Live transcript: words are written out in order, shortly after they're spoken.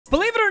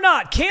Believe it or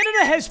not,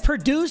 Canada has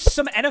produced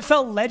some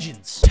NFL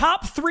legends.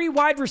 Top 3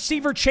 wide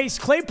receiver Chase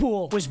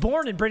Claypool was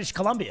born in British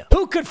Columbia.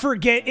 Who could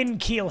forget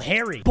N'Keal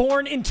Harry,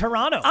 born in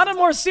Toronto? On a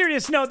more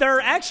serious note, there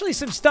are actually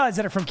some studs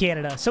that are from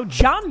Canada. So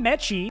John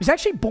Mechie was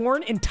actually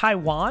born in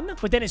Taiwan,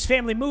 but then his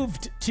family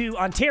moved to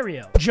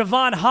Ontario.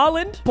 Javon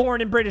Holland,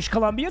 born in British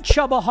Columbia.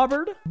 Chuba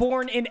Hubbard,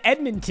 born in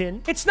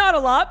Edmonton. It's not a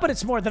lot, but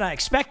it's more than I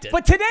expected.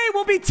 But today,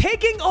 we'll be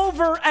taking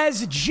over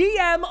as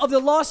GM of the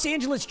Los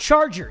Angeles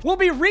Chargers. We'll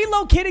be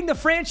relocating the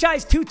franchise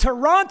to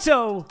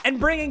Toronto and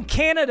bringing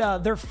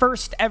Canada their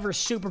first ever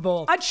Super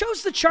Bowl. I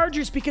chose the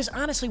Chargers because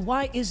honestly,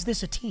 why is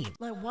this a team?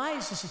 Like, why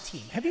is this a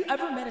team? Have you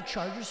ever met a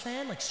Chargers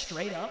fan, like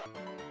straight up?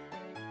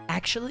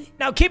 Actually?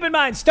 Now, keep in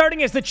mind,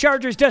 starting as the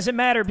Chargers doesn't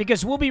matter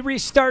because we'll be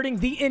restarting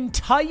the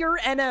entire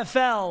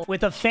NFL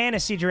with a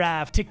fantasy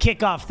draft to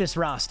kick off this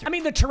roster. I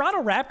mean, the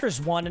Toronto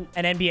Raptors won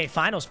an NBA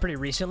Finals pretty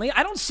recently.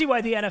 I don't see why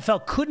the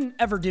NFL couldn't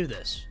ever do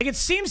this. Like, it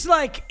seems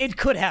like it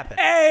could happen.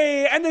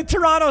 Hey, and the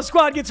Toronto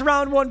squad gets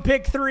round 1,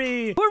 pick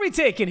 3. Who are we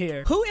taking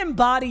here? Who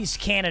embodies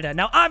Canada?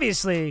 Now,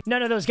 obviously,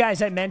 none of those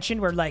guys I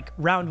mentioned were like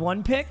round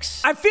 1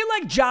 picks. I feel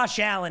like Josh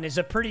Allen is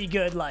a pretty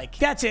good, like,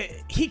 that's it.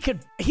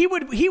 He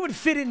would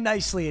fit in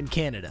nicely in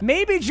Canada.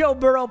 Maybe Joe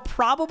Burrow,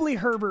 probably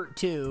Herbert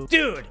too.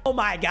 Dude, oh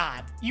my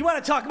God. You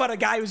want to talk about a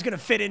guy who's going to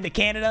fit into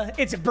Canada?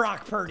 It's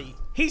Brock Purdy.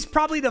 He's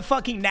probably the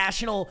fucking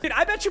national... Dude,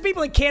 I bet you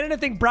people in Canada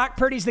think Brock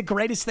Purdy's the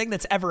greatest thing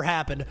that's ever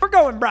happened. We're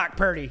going Brock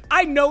Purdy.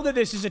 I know that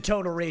this is a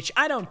total reach.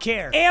 I don't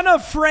care. Anna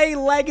Frey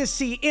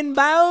legacy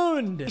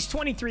inbound. He's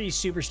 23, he's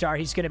superstar.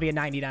 He's going to be a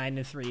 99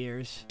 in 3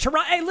 years.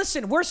 Hey,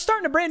 listen, we're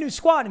starting a brand new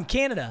squad in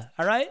Canada,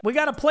 all right? We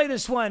got to play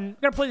this one.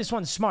 We got to play this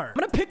one smart. I'm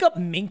going to pick up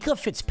Minkah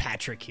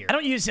Fitzpatrick here. I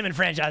don't use him in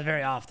franchise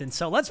very often,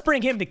 so let's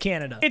bring him to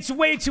Canada. It's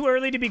way too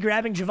early to be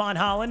grabbing Javon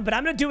Holland, but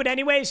I'm going to do it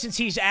anyway since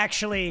he's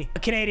actually a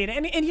Canadian.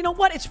 And you know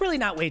what? It's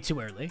really not way too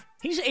early.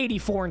 He's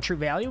 84 in true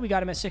value. We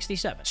got him at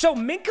 67. So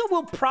Minkah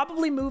will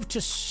probably move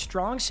to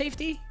strong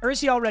safety, or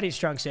is he already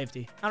strong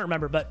safety? I don't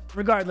remember, but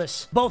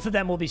regardless, both of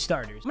them will be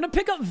starters. I'm going to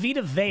pick up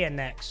Vita Vea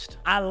next.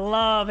 I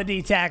love a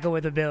D-tackle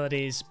with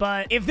abilities,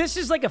 but if this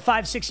is like a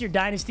 5-6 year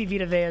dynasty,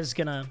 Vita Vea is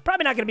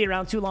probably not going to be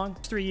around too long.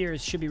 3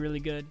 years should be really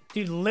good.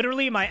 Dude,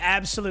 literally my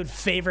absolute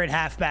favorite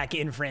halfback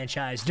in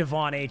franchise,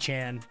 Devon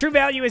Achane. True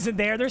value isn't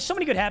there. There's so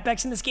many good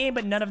halfbacks in this game,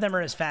 but none of them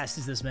are as fast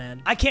as this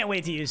man. I can't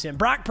wait to use him.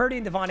 Brock Purdy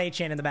and Devon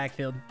Achane in the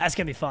backfield. That's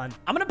going to be fun.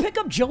 I'm going to pick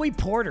up Joey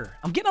Porter.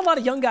 I'm getting a lot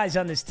of young guys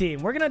on this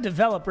team. We're going to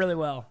develop really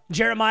well.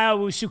 Jeremiah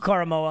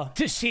Owusu-Koramoah.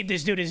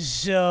 This dude is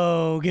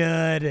so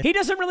good. He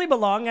doesn't really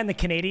belong on the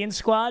Canadian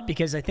squad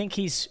because I think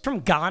he's from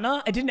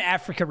Ghana. I did an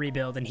Africa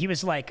rebuild and he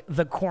was like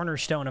the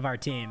cornerstone of our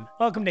team.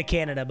 Welcome to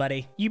Canada,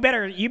 buddy. You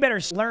better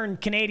learn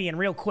Canadian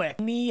real quick.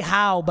 Ni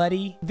hao,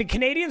 buddy. The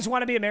Canadians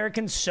want to be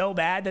Americans so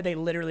bad that they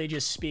literally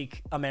just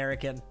speak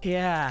American.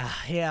 Yeah,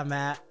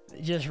 Matt.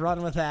 Just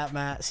run with that,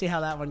 Matt. See how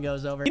that one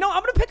goes over. You know,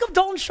 I'm going to pick up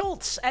Dalton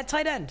Schultz at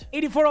tight end.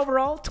 84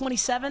 overall,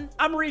 27.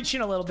 I'm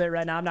reaching a little bit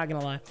right now. I'm not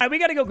going to lie. All right, we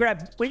got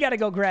to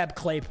go grab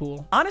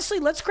Claypool. Honestly,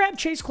 let's grab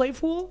Chase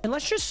Claypool and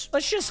let's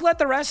just let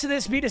the rest of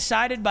this be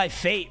decided by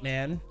fate,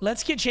 man.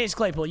 Let's get Chase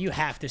Claypool. You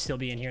have to still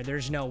be in here.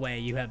 There's no way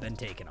you have been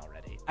taken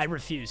already. I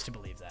refuse to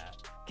believe that.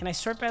 Can I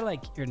sort by,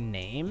 like, your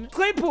name?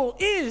 Claypool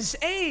is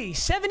a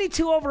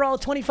 72 overall,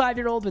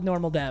 25-year-old with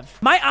normal dev.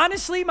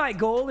 Honestly, my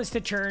goal is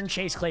to turn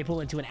Chase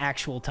Claypool into an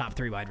actual top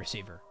 3 wide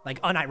receiver. Like,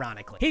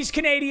 unironically. He's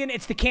Canadian.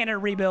 It's the Canada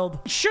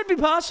rebuild. It should be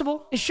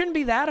possible. It shouldn't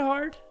be that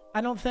hard,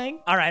 I don't think.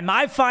 All right,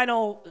 my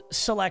final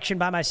selection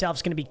by myself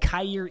is going to be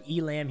Kaiir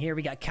Elam here.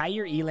 We got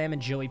Kaiir Elam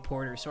and Joey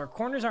Porter. So our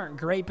corners aren't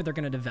great, but they're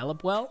going to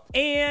develop well.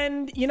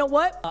 And you know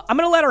what? I'm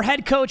going to let our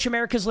head coach,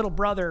 America's little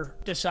brother,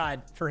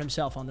 decide for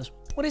himself on this one.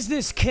 What is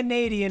this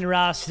Canadian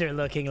roster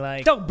looking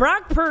like? So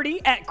Brock Purdy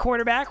at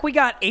quarterback. We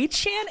got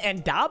Achane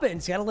and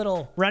Dobbins. Got a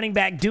little running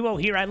back duo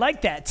here. I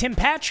like that. Tim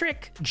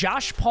Patrick,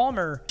 Josh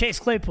Palmer, Chase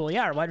Claypool.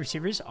 Yeah, our wide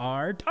receivers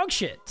are dog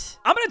shit.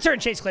 I'm going to turn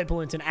Chase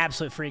Claypool into an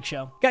absolute freak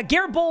show. Got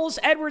Garrett Bowles,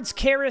 Edwards,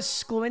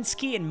 Karras,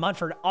 Glowinski, and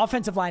Munford.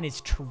 Offensive line is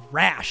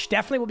trash.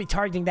 Definitely will be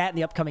targeting that in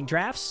the upcoming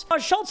drafts.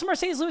 Schultz and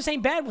Marcellus Lewis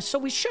ain't bad, so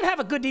we should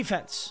have a good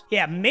defense.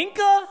 Yeah,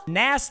 Minkah,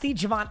 nasty,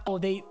 Javon. Oh,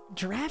 they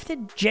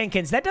drafted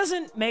Jenkins. That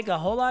doesn't make a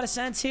whole lot of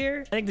sense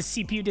here. I think the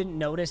CPU didn't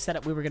notice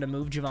that we were going to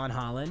move Javon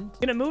Holland.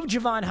 Going to move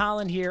Javon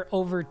Holland here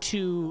over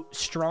to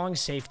strong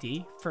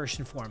safety, first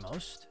and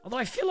foremost. Although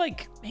I feel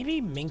like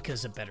maybe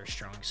Minkah's a better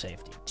strong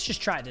safety. Let's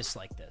just try this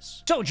like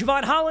this. So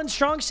Javon Holland,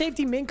 strong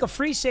safety, Minkah,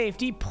 free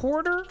safety,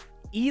 Porter,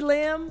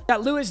 Elam,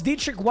 got Lewis,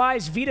 Dietrich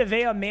Wise, Vita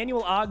Vea,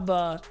 Manuel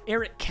Agba,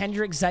 Eric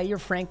Kendrick, Zaire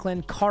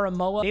Franklin,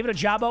 Karamoa, David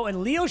Ojabo,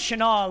 and Leo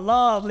Chenal.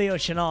 Love Leo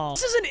Chenal.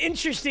 This is an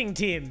interesting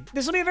team.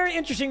 This will be a very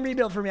interesting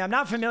rebuild for me. I'm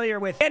not familiar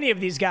with any of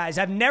these guys.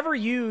 I've never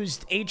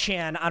used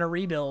Achane on a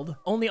rebuild,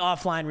 only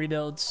offline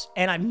rebuilds,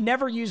 and I've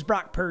never used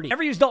Brock Purdy.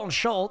 Never used Dalton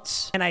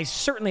Schultz, and I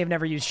certainly have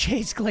never used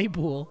Chase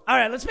Claypool. All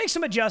right, let's make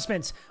some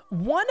adjustments.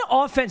 One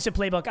offensive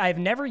playbook I've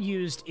never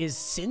used is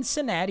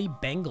Cincinnati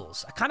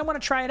Bengals. I kind of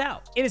want to try it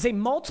out. It is a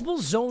multiple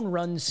zone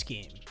run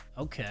scheme.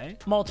 Okay.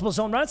 Multiple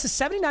zone run. It's a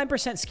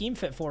 79% scheme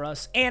fit for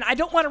us. And I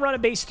don't want to run a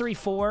base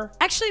 3-4.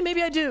 Actually,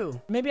 maybe I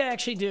do. Maybe I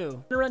actually do. I'm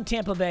going to run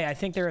Tampa Bay. I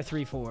think they're a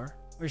 3-4.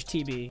 Where's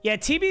TB? Yeah,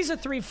 TB's a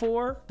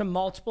 3-4. The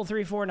multiple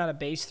 3-4, not a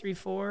base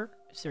 3-4.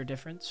 Is there a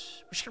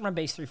difference? We're just gonna run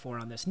base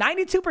 3-4 on this.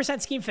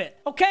 92% scheme fit.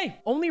 Okay.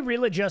 Only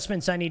real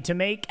adjustments I need to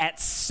make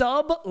at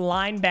sub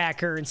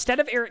linebacker.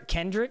 Instead of Eric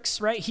Kendricks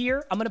right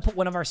here, I'm gonna put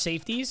one of our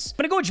safeties.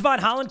 I'm gonna go with Javon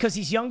Holland because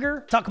he's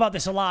younger. Talk about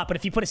this a lot, but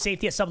if you put a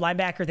safety at sub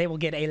linebacker, they will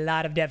get a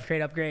lot of depth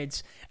grade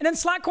upgrades. And then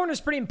slot corner is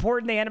pretty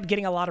important. They end up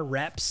getting a lot of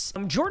reps.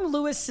 Jordan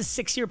Lewis is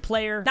a 6-year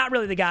player. Not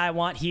really the guy I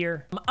want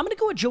here. I'm gonna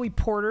go with Joey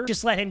Porter.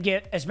 Just let him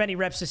get as many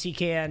reps as he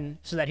can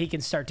so that he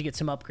can start to get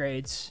some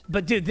upgrades.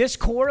 But dude, this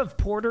core of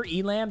Porter,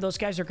 Elam, those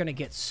guys are going to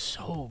get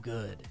so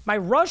good. My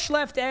rush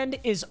left end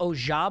is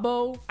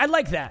Ojabo. I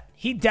like that.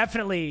 He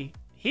definitely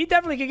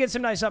could get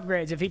some nice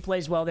upgrades if he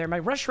plays well there. My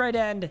rush right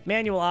end,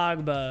 Manuel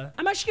Agba.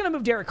 I'm actually going to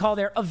move Derek Hall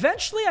there.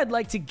 Eventually, I'd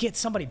like to get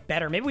somebody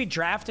better. Maybe we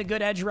draft a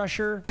good edge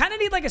rusher. Kind of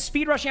need like a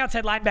speed rushing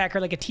outside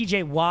linebacker, like a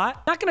TJ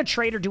Watt. Not going to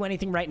trade or do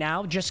anything right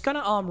now. Just going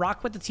to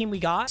rock with the team we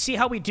got. See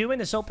how we do in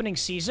this opening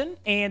season.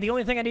 And the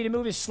only thing I need to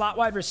move is slot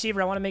wide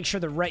receiver. I want to make sure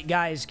the right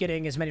guy is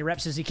getting as many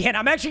reps as he can.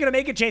 I'm actually going to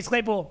make it Chase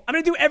Claypool. I'm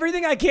going to do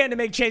everything I can to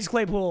make Chase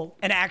Claypool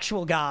an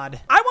actual god.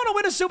 I want to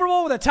win a Super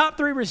Bowl with a top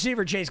 3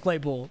 receiver, Chase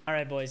Claypool. All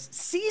right, boys.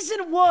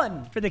 Season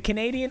 1 for the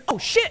Canadian. Oh,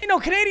 shit. You know,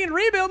 Canadian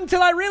rebuild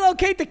until I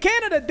relocate to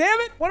Canada, damn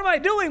it. What am I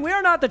doing? We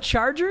are not the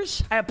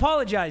Chargers. I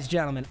apologize,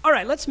 gentlemen. All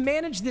right, let's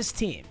manage this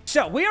team.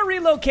 So we are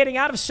relocating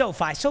out of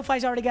SoFi.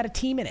 SoFi's already got a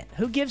team in it.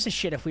 Who gives a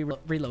shit if we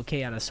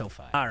relocate out of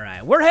SoFi? All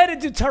right, we're headed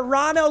to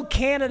Toronto,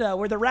 Canada,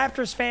 where the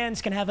Raptors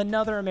fans can have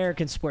another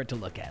American sport to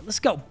look at.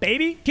 Let's go,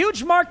 baby.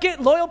 Huge market,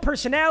 loyal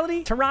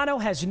personality. Toronto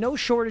has no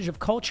shortage of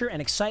culture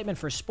and excitement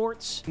for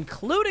sports,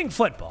 including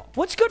football.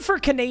 What's good for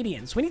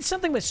Canadians? We need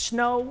something with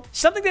snow,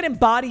 something that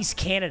embodies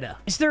Canada.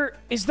 Is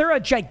there a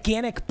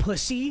gigantic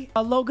pussy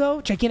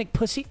logo? Gigantic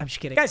pussy? I'm just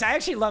kidding. Guys, I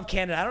actually love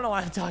Canada. I don't know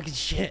why I'm talking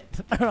shit.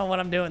 I don't know what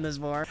I'm doing this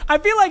for. I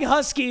feel like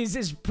Huskies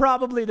is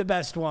probably the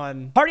best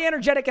one. Party,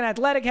 energetic, and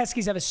athletic.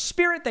 Huskies have a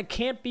spirit that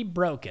can't be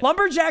broken.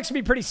 Lumberjacks would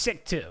be pretty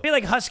sick too. I feel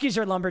like Huskies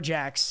or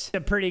Lumberjacks.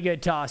 A pretty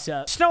good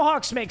toss-up.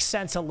 Snowhawks makes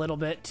sense a little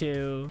bit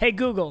too. Hey,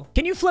 Google,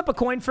 can you flip a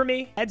coin for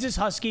me? Heads is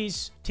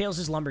Huskies. Tails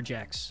is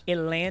Lumberjacks. It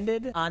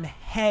landed on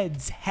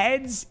heads.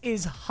 Heads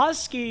is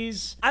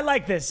Huskies. I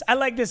like this. I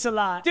like this a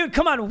lot. Dude,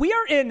 come on. We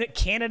are in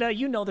Canada.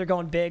 You know they're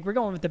going big. We're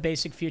going with the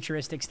basic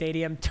futuristic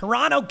stadium.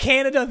 Toronto,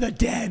 Canada, the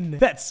Den.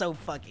 That's so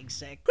fucking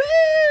sick.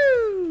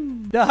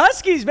 Woo! The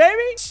Huskies,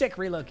 baby. Sick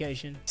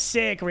relocation.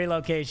 Sick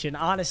relocation.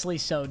 Honestly,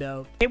 so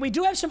dope. Hey, we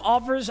do have some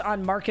offers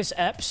on Marcus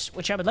Epps,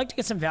 which I would like to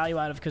get some value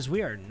out of because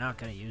we are not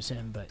going to use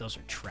him, but those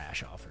are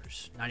trash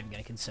offers. Not even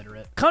going to consider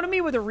it. Come to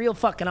me with a real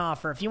fucking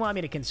offer if you want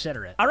me to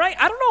consider it. All right?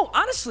 I don't know.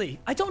 Honestly,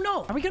 I don't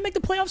know. Are we going to make the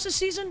playoffs this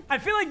season? I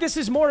feel like this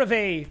is more of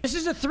a... This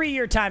is a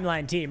 3-year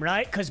timeline team,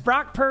 right? Because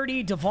Brock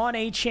Purdy, Devon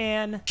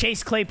Achane,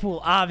 Chase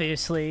Claypool,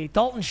 obviously,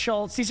 Dalton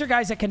Schultz. These are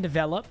guys that can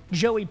develop.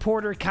 Joey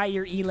Porter,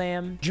 Kyer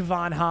Elam,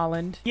 Javon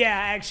Holland. Yeah,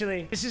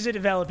 actually, this is a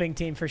developing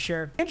team for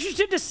sure.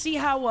 Interested to see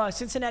how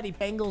Cincinnati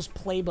Bengals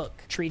playbook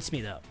treats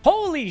me, though.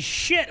 Holy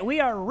shit, we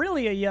are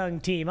really a young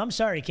team. I'm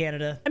sorry,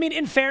 Canada. I mean,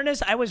 in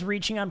fairness, I was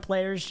reaching on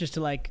players just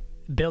to, like,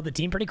 build the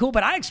team pretty cool,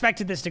 but I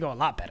expected this to go a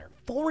lot better.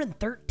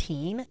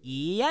 4-13?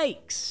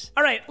 Yikes.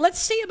 All right, let's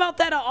see about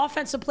that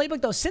offensive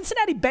playbook, though.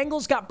 Cincinnati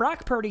Bengals got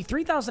Brock Purdy,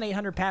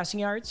 3,800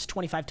 passing yards,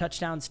 25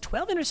 touchdowns,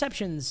 12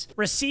 interceptions.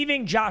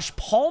 Receiving, Josh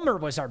Palmer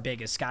was our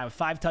biggest guy with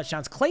 5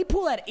 touchdowns.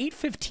 Claypool had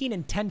 815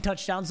 and 10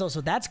 touchdowns, though,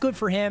 so that's good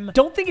for him.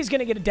 Don't think he's going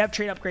to get a depth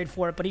trade upgrade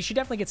for it, but he should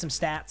definitely get some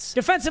stats.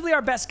 Defensively,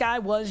 our best guy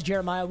was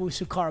Jeremiah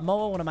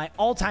Owusu-Koramoah, one of my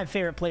all-time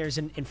favorite players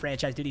in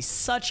franchise, dude. He's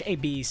such a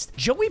beast.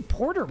 Joey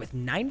Porter with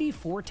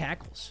 94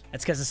 tackles.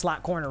 That's because of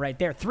slot corner right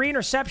there. 3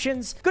 interceptions.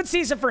 Good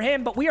season for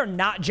him, but we are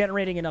not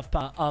generating enough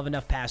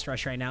pass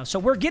rush right now. So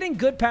we're getting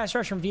good pass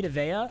rush from Vita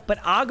Vea, but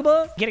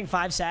Agba getting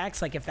 5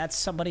 sacks, like if that's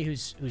somebody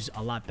who's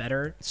a lot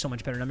better, so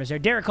much better numbers there.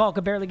 Derek Hall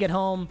could barely get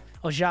home.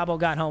 Ojabo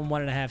got home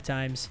 1.5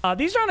 times.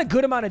 These are on a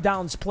good amount of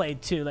downs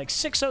played too, like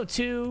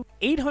 602,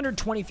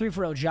 823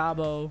 for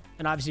Ojabo,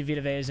 and obviously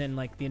Vita Vea is in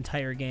like the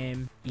entire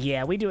game.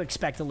 Yeah, we do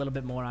expect a little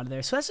bit more out of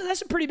there. So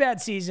that's a pretty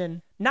bad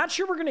season. Not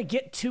sure we're going to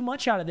get too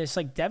much out of this,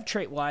 like dev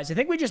trait-wise. I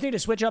think we just need to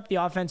switch up the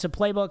offensive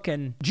playbook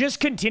and just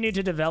continue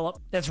to develop.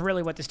 That's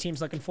really what this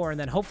team's looking for, and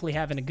then hopefully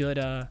having a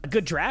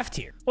good draft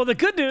here. Well, the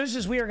good news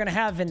is we are going to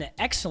have an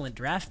excellent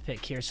draft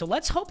pick here, so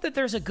let's hope that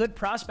there's a good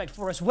prospect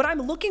for us. What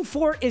I'm looking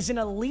for is an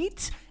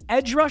elite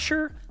edge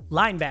rusher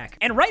linebacker.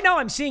 And right now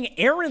I'm seeing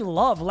Aaron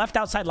Love, left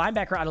outside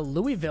linebacker out of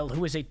Louisville,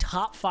 who is a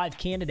top 5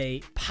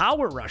 candidate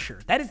power rusher.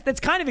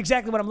 That's kind of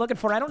exactly what I'm looking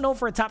for. I don't know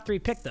for a top 3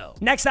 pick though.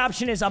 Next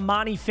option is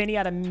Amani Finney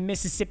out of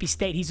Mississippi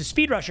State. He's a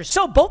speed rusher.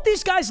 So both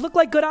these guys look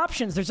like good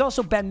options. There's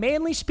also Ben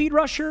Manley, speed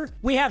rusher.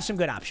 We have some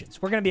good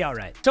options. We're going to be all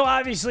right. So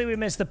obviously we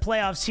missed the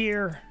playoffs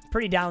here.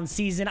 Pretty down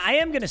season. I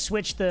am going to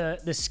switch the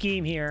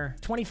scheme here.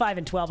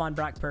 25-12 on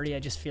Brock Purdy. I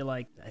just feel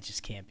like that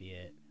just can't be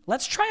it.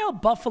 Let's try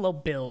out Buffalo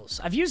Bills.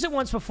 I've used it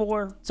once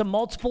before. It's a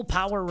multiple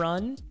power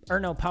run. Or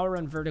no, power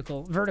run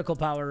vertical. Vertical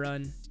power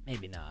run.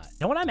 Maybe not. You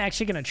know what I'm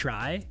actually going to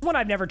try? One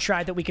I've never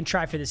tried that we can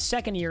try for the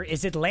second year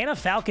is Atlanta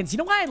Falcons. You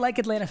know why I like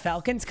Atlanta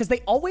Falcons? Because they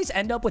always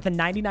end up with a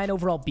 99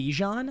 overall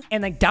Bijan.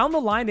 And like down the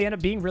line, they end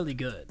up being really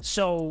good.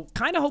 So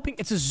kind of hoping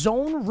it's a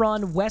zone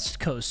run West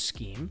Coast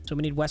scheme. So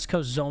we need West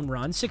Coast zone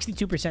run.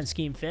 62%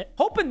 scheme fit.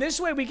 Hoping this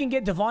way we can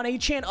get Devon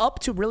Achane up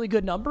to really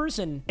good numbers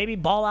and maybe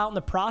ball out in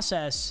the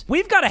process.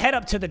 We've got to head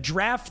up to the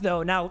draft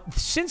though. Now,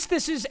 since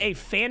this is a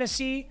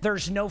fantasy,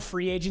 there's no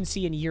free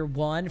agency in year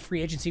 1.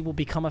 Free agency will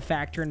become a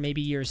factor in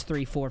maybe years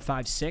 3, 4,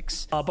 5,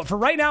 6. But for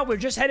right now, we're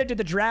just headed to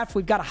the draft.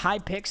 We've got a high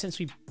pick since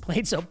we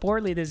played so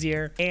poorly this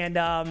year. And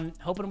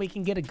hoping we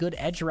can get a good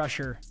edge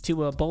rusher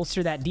to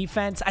bolster that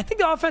defense. I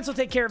think the offense will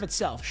take care of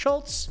itself.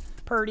 Schultz,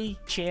 Purdy,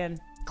 Chan,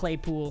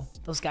 Claypool.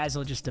 Those guys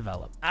will just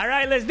develop. All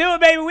right, let's do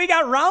it, baby. We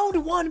got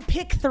round 1,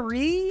 pick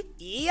 3.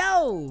 Yo.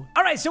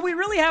 All right, so we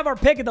really have our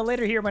pick of the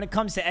litter here when it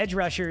comes to edge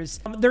rushers.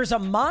 There's a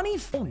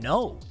Oh,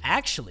 no.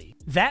 Actually,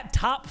 that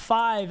top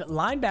 5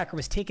 linebacker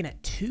was taken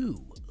at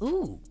 2.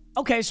 Ooh.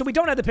 Okay, so we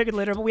don't have the pick of the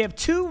litter, but we have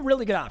 2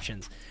 really good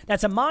options.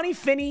 That's Amani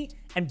Finney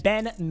and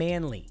Ben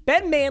Manley.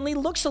 Ben Manley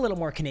looks a little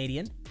more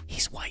Canadian.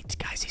 He's white,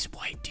 guys. He's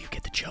white. Do you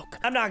get the joke?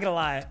 I'm not going to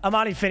lie.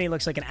 Amani Finney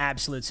looks like an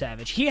absolute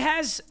savage. He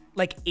has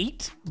like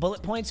 8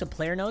 bullet points of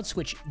player notes,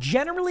 which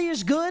generally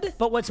is good.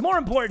 But what's more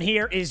important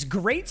here is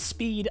great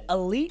speed,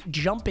 elite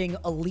jumping,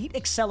 elite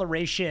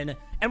acceleration.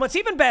 And what's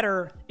even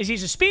better is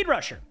he's a speed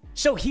rusher.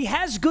 So he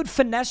has good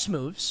finesse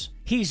moves.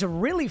 He's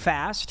really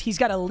fast. He's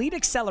got elite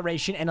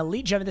acceleration and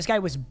elite jumping. This guy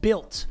was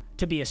built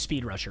to be a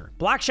speed rusher.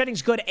 Block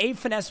shedding's good. A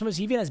finesse moves.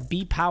 He even has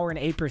B power and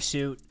A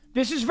pursuit.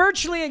 This is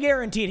virtually a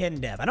guaranteed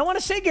hidden dev. I don't want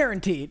to say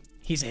guaranteed.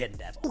 He's a hidden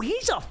dev. Oh,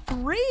 he's a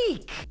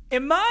freak.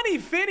 Imani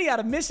Finney out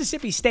of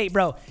Mississippi State,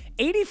 bro.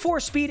 84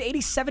 speed,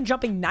 87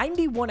 jumping,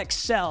 91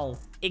 excel.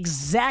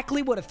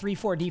 Exactly what a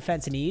 3-4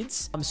 defense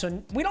needs.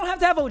 So we don't have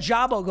to have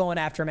Ojabo going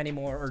after him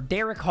anymore or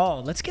Derek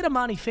Hall. Let's get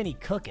Imani Finney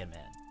cooking, man.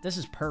 This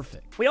is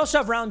perfect. We also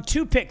have round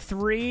 2, pick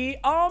 3.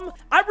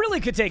 I really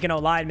could take an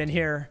O-lineman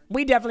here.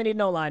 We definitely need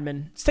an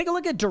O-lineman. Let's take a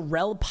look at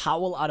Darrell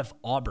Powell out of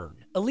Auburn.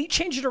 Elite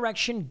change of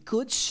direction,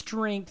 good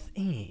strength.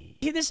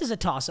 Yeah, this is a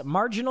toss-up.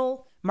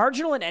 Marginal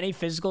and any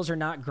physicals are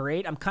not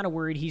great. I'm kind of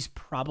worried he's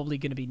probably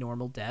going to be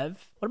normal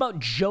dev. What about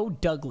Joe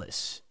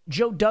Douglas?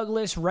 Joe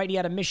Douglas, righty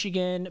out of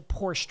Michigan,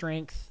 poor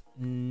strength.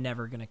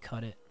 Never going to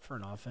cut it for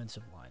an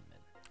offensive lineman.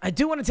 I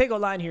do want to take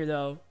O-line here,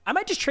 though. I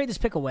might just trade this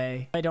pick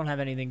away. I don't have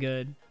anything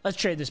good. Let's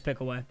trade this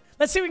pick away.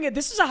 Let's see if we can get...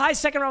 This is a high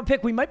second-round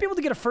pick. We might be able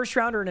to get a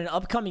first-rounder in an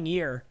upcoming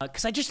year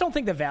because I just don't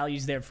think the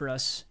value's there for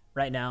us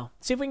right now.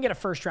 Let's see if we can get a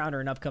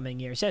first-rounder in an upcoming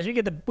year. It says we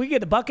get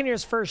the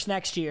Buccaneers first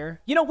next year.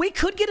 You know, we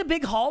could get a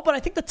big haul, but I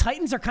think the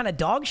Titans are kind of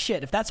dog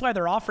shit if that's why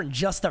they're offering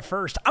just the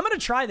first. I'm going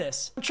to try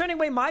this. I'm trading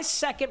away my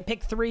second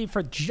pick 3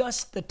 for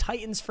just the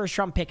Titans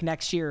first-round pick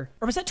next year.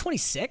 Or was that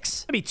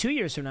 26? Maybe 2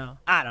 years from now.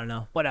 I don't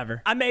know.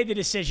 Whatever. I made the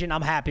decision.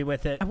 I'm happy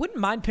with it. I wouldn't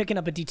mind picking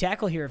up a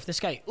D-tackle here if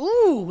this guy...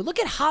 Ooh, look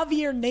at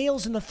Javier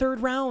Nails in the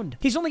 3rd round.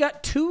 He's only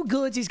got 2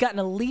 goods. He's got an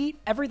elite.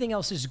 Everything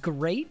else is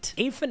great.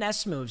 8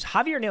 finesse moves.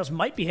 Javier Nails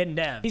might be hidden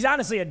dev. He's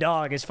honestly a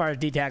dog as far as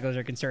D-tackles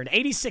are concerned.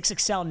 86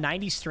 excel,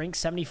 90 strength,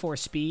 74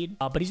 speed.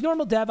 But he's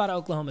normal dev out of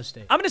Oklahoma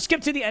State. I'm going to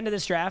skip to the end of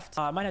this draft.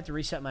 I might have to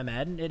reset my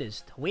Madden. It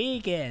is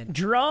tweaking.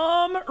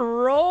 Drum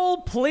roll,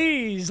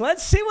 please.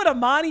 Let's see what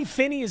Amani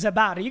Finney is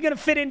about. Are you going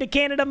to fit into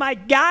Canada, my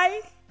guy?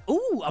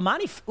 Ooh,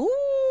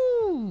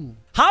 Ooh.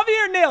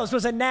 Javier Nails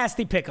was a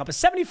nasty pickup. A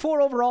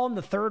 74 overall in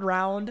the 3rd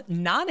round.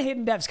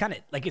 Non-hidden devs kind of,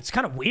 like, it's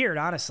kind of weird,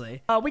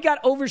 honestly. We got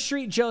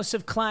Overstreet,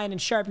 Joseph, Klein,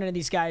 and Sharp. None of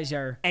these guys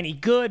are any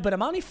good, but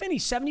Amani Finney,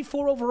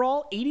 74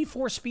 overall,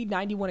 84 speed,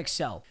 91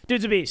 excel.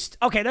 Dude's a beast.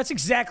 Okay, that's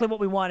exactly what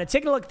we wanted.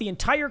 Taking a look at the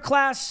entire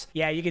class.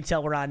 Yeah, you can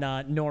tell we're on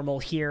normal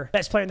here.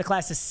 Best player in the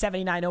class is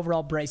 79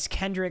 overall, Bryce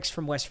Kendricks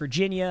from West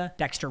Virginia.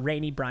 Dexter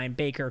Rainey, Brian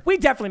Baker. We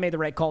definitely made the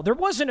right call. There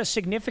wasn't a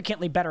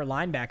significantly better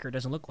linebacker, it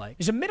doesn't look like.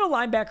 There's a middle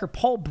linebacker,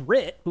 Paul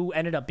Britt, who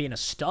ended up being a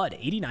stud,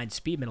 89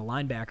 speed middle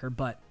linebacker,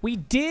 but we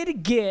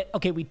did get,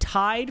 okay, we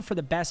tied for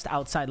the best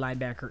outside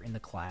linebacker in the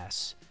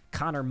class.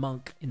 Connor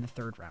Monk in the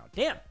 3rd round.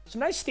 Damn, some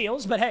nice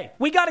steals, but hey,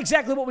 we got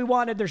exactly what we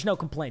wanted. There's no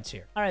complaints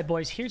here. All right,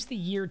 boys, here's the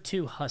year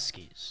 2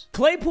 Huskies.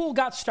 Claypool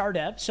got star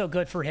dev, so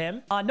good for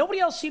him. Nobody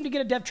else seemed to get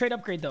a dev trade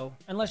upgrade, though,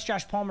 unless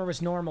Josh Palmer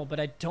was normal,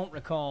 but I don't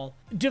recall.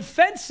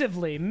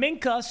 Defensively,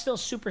 Minka, still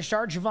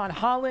superstar. Javon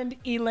Holland,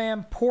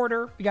 Elam,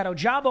 Porter. We got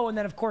Ojabo, and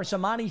then, of course,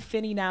 Amani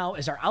Finney now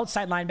is our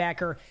outside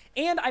linebacker.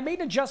 And I made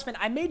an adjustment.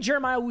 I made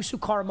Jeremiah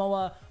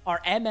Usu-Karamoa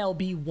our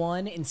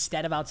MLB1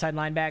 instead of outside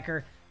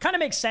linebacker. Kind of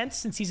makes sense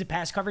since he's a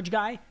pass coverage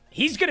guy.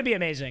 He's going to be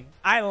amazing.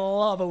 I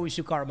love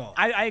Owusu Karamoa.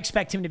 I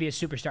expect him to be a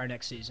superstar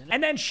next season.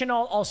 And then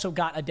Chanel also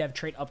got a dev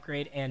trait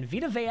upgrade, and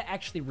Vita Vea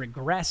actually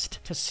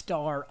regressed to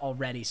star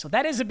already. So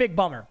that is a big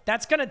bummer.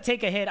 That's going to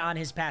take a hit on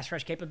his pass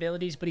rush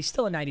capabilities, but he's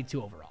still a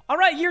 92 overall. All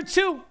right, year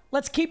 2.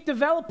 Let's keep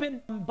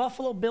developing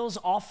Buffalo Bills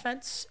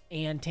offense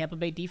and Tampa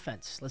Bay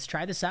defense. Let's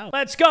try this out.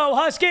 Let's go,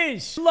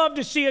 Huskies. Love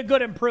to see a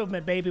good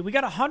improvement, baby. We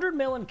got 100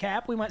 mil in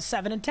cap. We went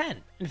 7-10.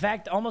 In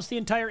fact, almost the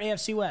entire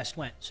AFC West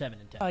went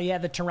 7-10. Oh, yeah,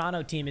 the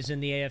Toronto team is in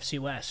the AFC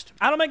West.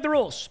 I don't make the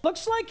rules.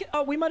 Looks like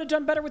we might have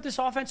done better with this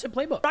offensive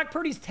playbook. Brock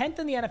Purdy's 10th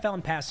in the NFL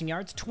in passing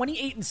yards,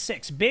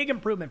 28-6. Big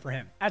improvement for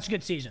him. That's a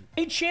good season.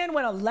 A-Chan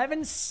went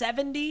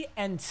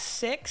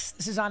 11-70-6.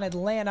 This is on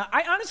Atlanta.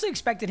 I honestly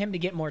expected him to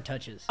get more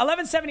touches.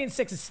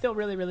 11-70-6 is still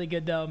really, really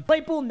good, though.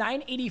 Claypool,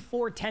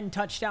 984, 10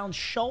 touchdowns.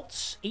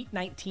 Schultz,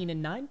 819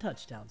 and 9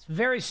 touchdowns.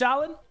 Very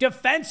solid.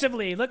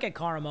 Defensively, look at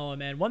Karamoa,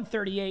 man.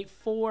 138,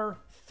 4,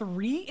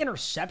 3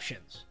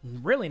 interceptions.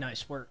 Really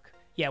nice work.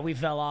 Yeah, we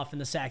fell off in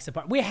the sacks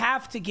department. We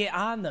have to get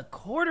on the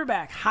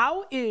quarterback.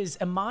 How is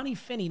Imani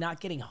Finney not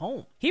getting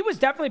home? He was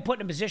definitely put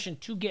in a position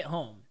to get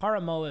home.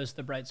 Karamoa is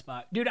the bright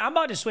spot. Dude, I'm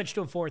about to switch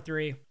to a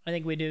 4-3. I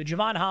think we do.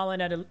 Javon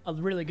Holland had a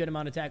really good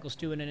amount of tackles,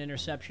 too, and an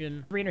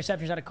interception. 3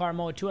 interceptions out of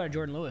Karamoa, 2 out of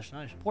Jordan Lewis.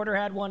 Nice. Porter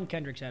had 1.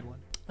 Kendricks had 1.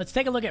 Let's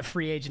take a look at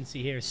free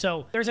agency here.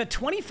 So there's a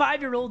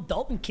 25-year-old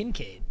Dalton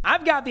Kincaid.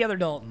 I've got the other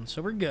Dalton,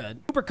 so we're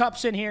good. Cooper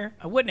Kupp's in here.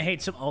 I wouldn't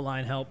hate some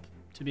O-line help,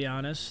 to be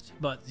honest,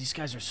 but these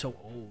guys are so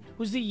old.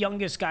 Who's the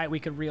youngest guy we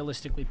could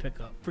realistically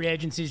pick up? Free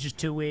agency is just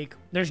too weak.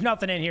 There's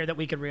nothing in here that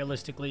we could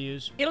realistically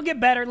use. It'll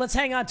get better. Let's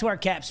hang on to our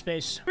cap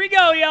space. Here we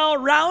go, y'all.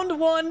 Round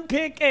 1,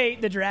 pick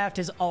 8. The draft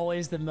is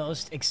always the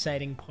most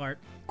exciting part.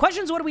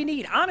 Questions, what do we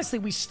need? Honestly,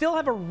 we still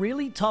have a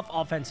really tough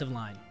offensive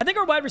line. I think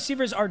our wide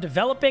receivers are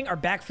developing. Our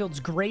backfield's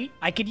great.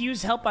 I could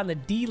use help on the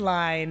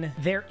D-line.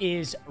 There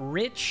is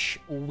Rich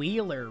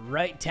Wheeler,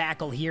 right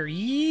tackle here.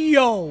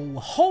 Yo,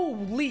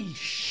 holy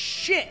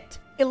shit.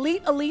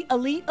 Elite, elite,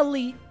 elite,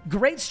 elite.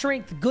 Great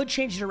strength, good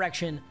change of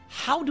direction.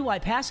 How do I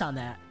pass on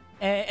that?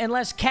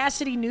 Unless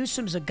Cassidy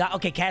Newsom's a guy.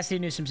 Okay, Cassidy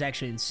Newsom's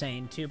actually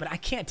insane, too. But I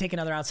can't take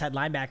another outside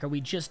linebacker.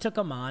 We just took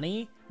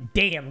Amani.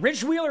 Damn,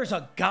 Rich Wheeler's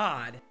a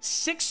god.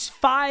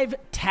 6'5"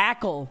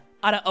 tackle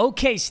out of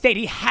OK State.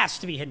 He has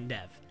to be hidden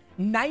dev.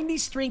 90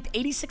 strength,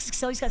 86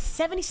 excel. He's got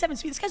 77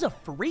 speed. This guy's a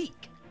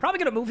freak. Probably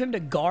going to move him to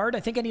guard. I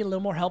think I need a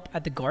little more help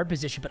at the guard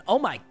position. But oh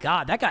my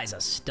god, that guy's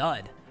a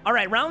stud. All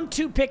right, round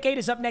 2, pick 8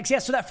 is up next. Yeah,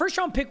 so that first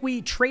round pick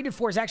we traded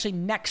for is actually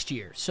next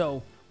year.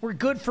 So we're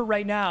good for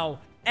right now.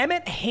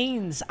 Emmett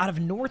Haynes out of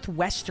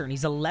Northwestern.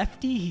 He's a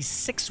lefty. He's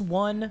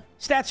 6'1".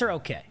 Stats are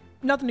okay.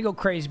 Nothing to go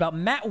crazy about.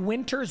 Matt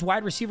Winters,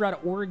 wide receiver out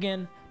of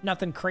Oregon.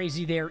 Nothing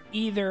crazy there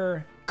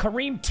either.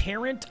 Kareem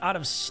Tarrant out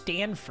of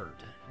Stanford.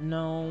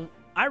 No,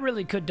 I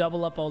really could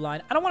double up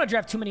O-line. I don't want to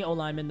draft too many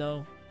O-linemen,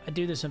 though. I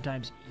do this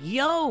sometimes.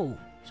 Yo,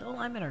 these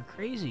O-linemen are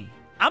crazy.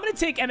 I'm going to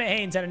take Emmett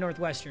Haynes out of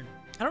Northwestern.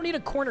 I don't need a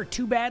corner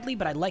too badly,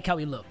 but I like how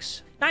he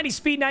looks. 90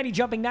 speed, 90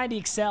 jumping, 90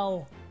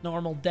 excel.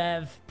 Normal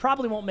dev.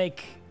 Probably won't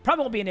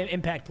be an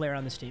impact player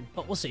on this team,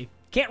 but we'll see.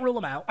 Can't rule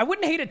him out. I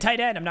wouldn't hate a tight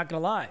end, I'm not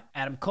going to lie.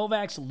 Adam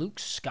Kovacs, Luke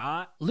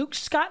Scott. Luke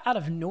Scott out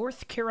of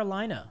North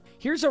Carolina.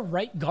 Here's a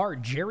right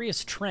guard,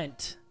 Jarius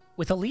Trent,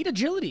 with elite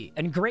agility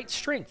and great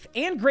strength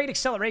and great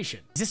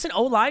acceleration. Is this an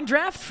O-line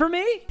draft for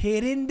me?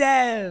 Hidden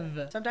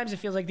dev. Sometimes it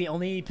feels like the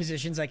only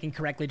positions I can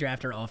correctly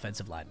draft are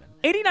offensive linemen.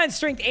 89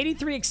 strength,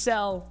 83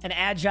 excel, and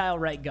agile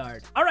right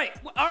guard. All right,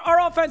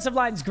 our offensive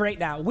line's great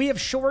now. We have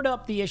shored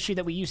up the issue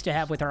that we used to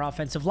have with our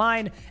offensive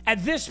line.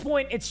 At this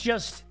point, it's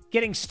just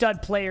getting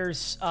stud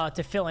players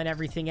to fill in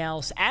everything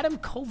else. Adam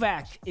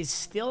Kovac is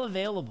still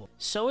available.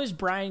 So is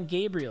Brian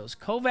Gabriels.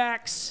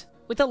 Kovacs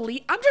with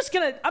elite. I'm just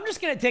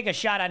gonna take a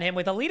shot on him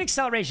with elite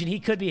acceleration. He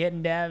could be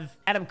hidden dev.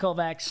 Adam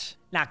Kovacs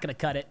not gonna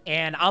cut it,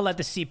 and I'll let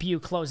the CPU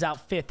close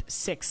out 5th,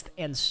 6th,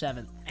 and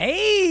 7th.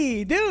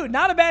 Hey, dude,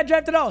 not a bad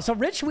draft at all. So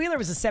Rich Wheeler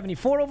was a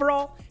 74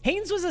 overall.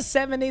 Haynes was a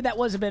 70. That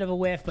was a bit of a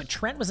whiff, but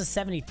Trent was a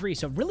 73.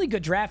 So really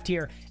good draft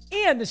here.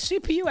 And the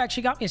CPU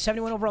actually got me a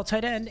 71 overall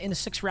tight end in the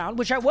 6th round,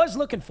 which I was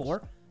looking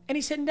for. And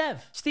he's hidden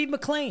dev. Steve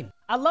McLean.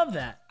 I love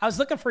that. I was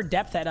looking for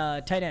depth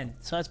at tight end,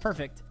 so that's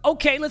perfect.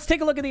 Okay, let's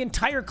take a look at the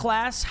entire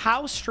class.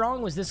 How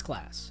strong was this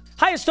class?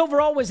 Highest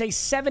overall was a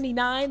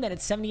 79, then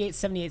it's 78,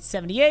 78,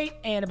 78,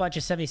 and a bunch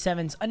of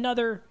 77s.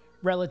 Another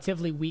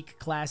relatively weak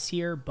class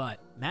here, but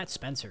Matt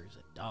Spencer's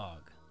a dog.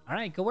 All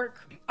right, good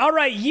work. All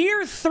right,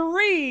 year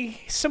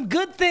 3, some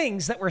good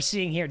things that we're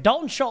seeing here.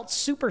 Dalton Schultz,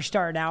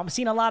 superstar now. I'm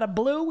seeing a lot of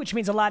blue, which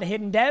means a lot of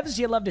hidden devs.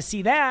 You'd love to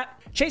see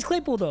that. Chase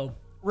Claypool, though,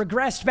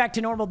 regressed back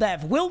to normal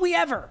dev. Will we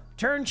ever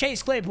turn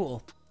Chase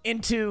Claypool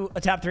into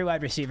a top 3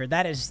 wide receiver?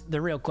 That is the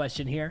real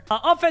question here.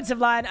 Offensive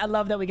line, I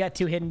love that we got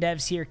 2 hidden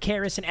devs here.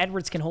 Karras and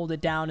Edwards can hold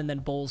it down, and then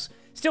Bulls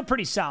still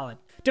pretty solid.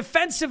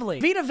 Defensively,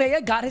 Vita Vea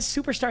got his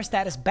superstar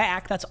status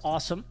back. That's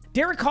awesome.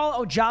 Derek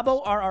Hall,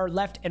 Ojabo are our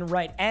left and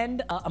right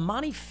end.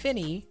 Amani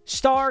Finney,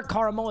 star.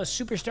 Karamoa,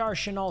 superstar.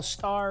 Chanel,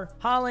 star.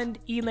 Holland,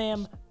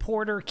 Elam,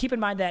 Porter. Keep in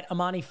mind that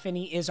Amani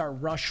Finney is our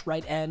rush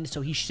right end,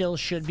 so he still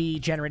should be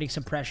generating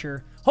some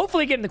pressure.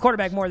 Hopefully getting the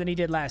quarterback more than he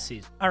did last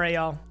season. All right,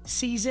 y'all.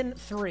 Season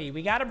 3.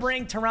 We got to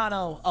bring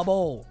Toronto a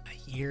bowl.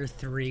 Year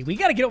 3. We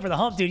got to get over the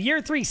hump, dude.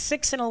 Year 3,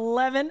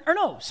 6-11. Or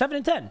no,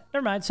 7-10.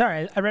 Never mind.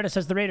 Sorry, I read it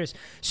says the Raiders.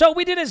 So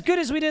we did as good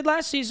as we did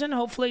last season.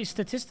 Hopefully,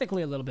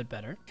 statistically, a little bit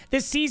better.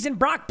 This season,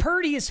 Brock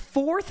Purdy is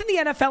 4th in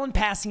the NFL in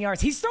passing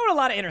yards. He's thrown a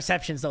lot of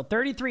interceptions, though.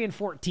 33 and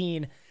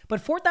 14. But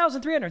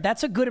 4,300,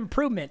 that's a good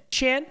improvement.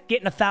 Chan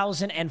getting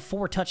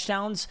 1,004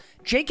 touchdowns.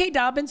 J.K.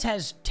 Dobbins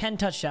has 10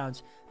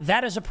 touchdowns.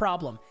 That is a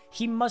problem.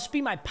 He must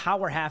be my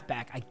power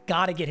halfback. I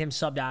got to get him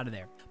subbed out of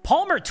there.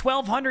 Palmer,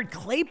 1,200.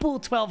 Claypool,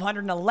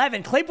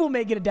 1,211. Claypool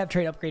may get a depth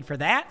trade upgrade for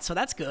that, so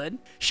that's good.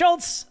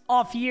 Schultz,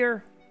 off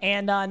year,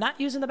 and not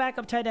using the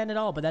backup tight end at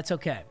all, but that's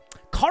okay.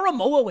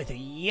 Karamoa with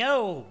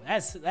a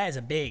that is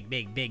a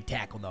big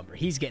tackle number.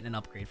 He's getting an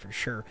upgrade for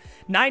sure.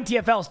 9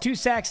 TFLs, 2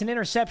 sacks, an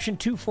interception,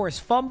 2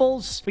 forced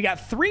fumbles. We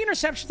got 3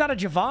 interceptions out of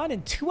Javon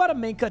and 2 out of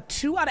Minka,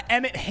 2 out of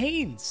Emmett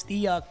Haynes,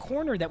 the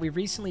corner that we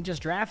recently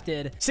just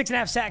drafted.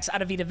 6.5 sacks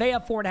out of Vita Vea,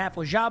 4.5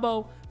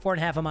 Ojabo,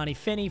 4.5 Amani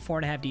Finney,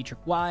 4.5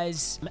 Dietrich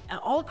Wise.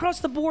 All across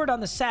the board on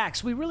the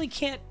sacks. We really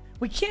can't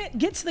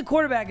get to the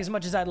quarterback as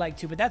much as I'd like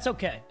to, but that's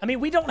okay. I mean,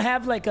 we don't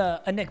have like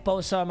a Nick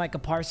Bosa or Micah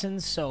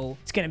Parsons, so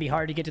it's going to be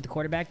hard to get to the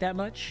quarterback that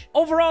much.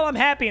 Overall, I'm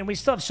happy, and we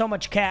still have so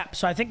much cap,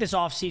 so I think this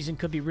offseason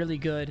could be really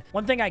good.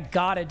 One thing I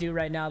got to do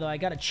right now, though, I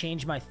got to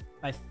change my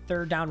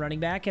third down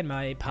running back and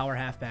my power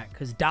halfback,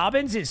 because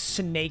Dobbins is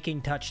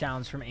snaking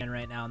touchdowns from Aaron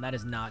right now, and that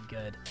is not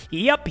good.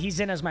 Yep,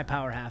 he's in as my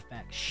power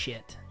halfback.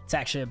 Shit. It's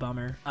actually a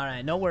bummer. All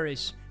right, no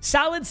worries.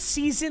 Solid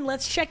season.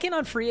 Let's check in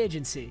on free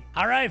agency.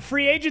 All right,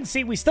 free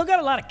agency. We still got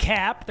a lot of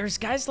cap. There's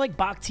guys like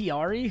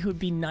Bakhtiari who'd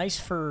be nice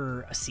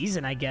for a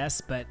season, I guess,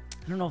 but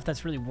I don't know if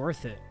that's really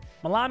worth it.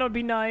 Milano would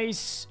be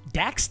nice.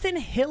 Daxton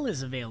Hill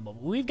is available.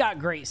 We've got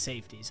great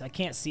safeties. I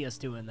can't see us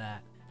doing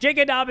that.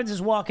 J.K. Dobbins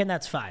is walking.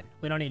 That's fine.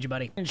 We don't need you,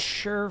 buddy. And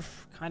Scherf,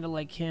 kind of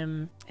like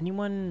him.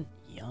 Anyone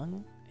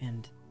young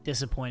and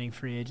disappointing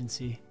free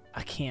agency?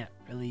 I can't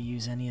really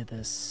use any of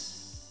this.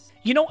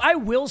 You know, I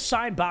will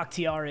sign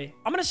Bakhtiari.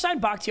 I'm going to sign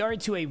Bakhtiari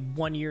to a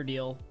 1-year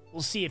deal.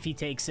 We'll see if he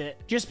takes it.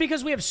 Just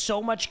because we have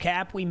so much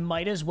cap, we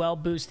might as well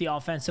boost the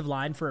offensive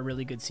line for a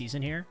really good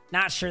season here.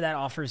 Not sure that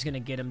offer is going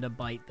to get him to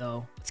bite,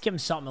 though. Let's give him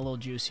something a little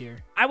juicier.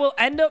 I will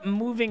end up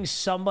moving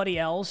somebody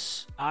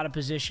else out of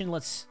position.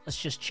 Let's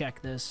just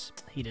check this.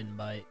 He didn't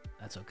bite.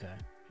 That's okay.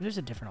 There's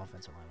a different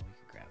offensive line.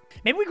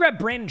 Maybe we grab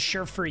Brandon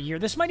Scherf for a year.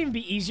 This might even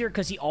be easier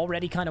because he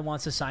already kind of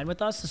wants to sign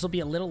with us. This will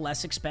be a little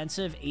less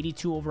expensive.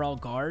 82 overall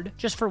guard.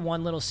 Just for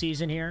one little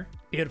season here.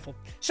 Beautiful.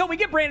 So we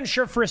get Brandon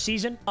Scherf for a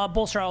season.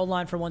 Bolster our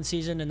O-line for 1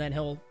 season, and then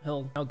he'll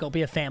go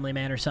be a family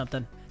man or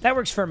something. That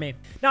works for me.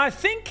 Now, I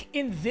think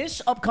in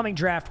this upcoming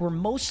draft, we're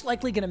most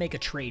likely going to make a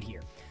trade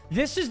here.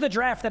 This is the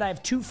draft that I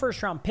have 2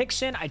 first-round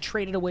picks in. I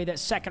traded away that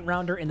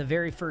second-rounder in the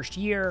very first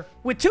year.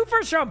 With 2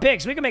 first-round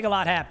picks, we can make a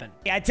lot happen.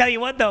 I tell you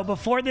what, though,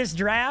 before this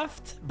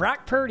draft,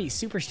 Brock Purdy,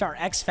 superstar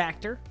X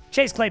Factor.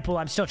 Chase Claypool,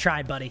 I'm still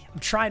trying, buddy. I'm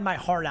trying my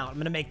heart out. I'm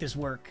going to make this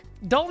work.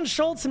 Dalton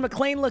Schultz and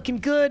McLean looking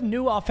good.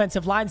 New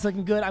offensive line's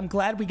looking good. I'm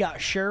glad we got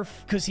Scherf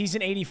because he's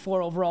an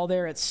 84 overall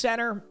there at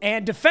center.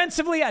 And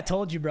defensively, I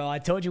told you, bro. I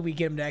told you we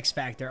get him to X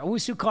Factor.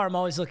 Owusu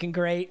Karamo is looking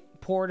great.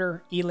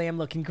 Porter, Elam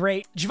looking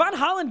great. Javon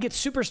Holland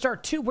gets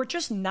superstar too. We're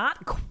just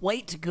not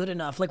quite good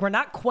enough. Like, we're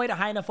not quite a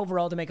high enough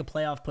overall to make a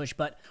playoff push,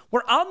 but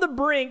we're on the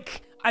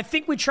brink. I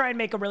think we try and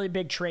make a really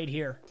big trade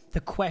here.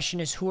 The question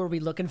is, who are we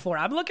looking for?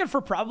 I'm looking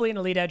for probably an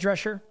elite edge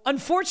rusher.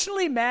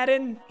 Unfortunately,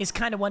 Madden is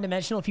kind of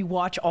one-dimensional. If you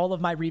watch all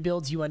of my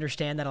rebuilds, you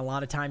understand that a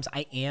lot of times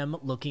I am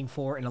looking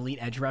for an elite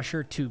edge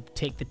rusher to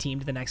take the team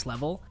to the next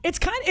level. It's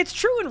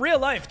true in real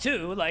life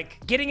too.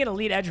 Like, getting an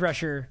elite edge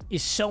rusher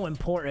is so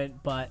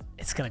important, but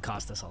it's going to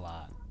cost us a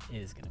lot. It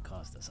is going to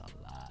cost us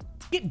a lot.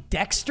 Get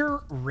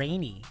Dexter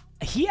Rainey.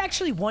 He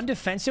actually won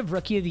Defensive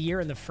Rookie of the Year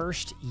in the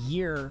first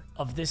year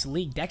of this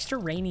league. Dexter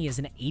Rainey is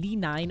an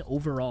 89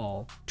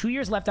 overall. 2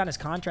 years left on his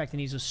contract, and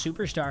he's a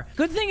superstar.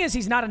 Good thing is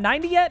he's not a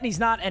 90 yet, and he's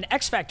not an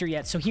X Factor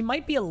yet, so he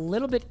might be a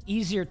little bit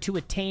easier to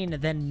attain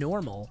than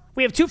normal.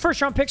 We have 2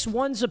 first-round picks.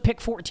 One's a pick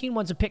 14,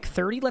 one's a pick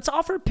 30. Let's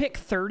offer pick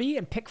 30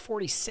 and pick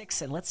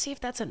 46, and let's see if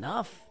that's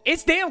enough.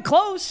 It's damn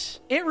close.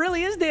 It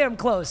really is damn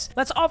close.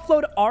 Let's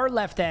offload our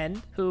left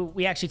end, who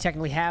we actually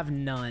technically have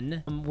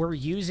none. We're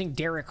using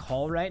Derek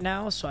Hall right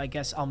now, so I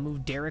guess I'll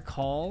move Derek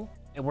Hall,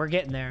 and we're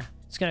getting there.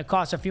 It's going to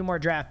cost a few more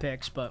draft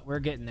picks, but we're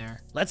getting there.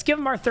 Let's give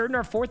him our 3rd and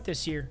our 4th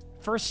this year.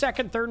 1st,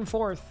 2nd, 3rd, and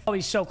 4th. Oh,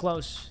 he's so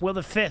close. Will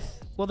the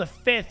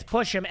 5th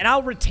push him? And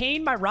I'll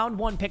retain my round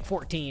 1 pick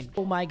 14.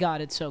 Oh my God,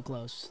 it's so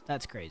close.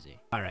 That's crazy.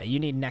 All right, you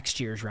need next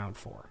year's round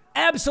 4.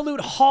 Absolute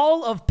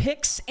haul of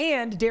picks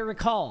and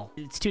Derek Hall.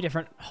 It's 2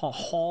 different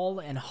Hall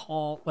and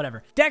Hall,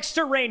 whatever.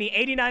 Dexter Rainey,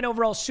 89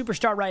 overall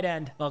superstar right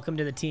end. Welcome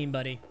to the team,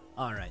 buddy.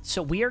 All right,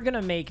 so we are going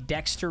to make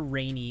Dexter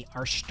Rainey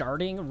our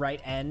starting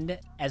right end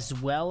as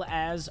well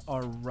as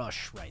our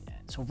rush right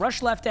end. So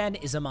rush left end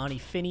is Amani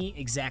Finney,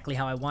 exactly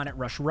how I want it.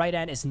 Rush right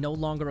end is no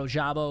longer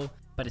Ojabo,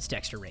 but it's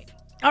Dexter Rainey.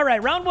 All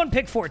right, round 1,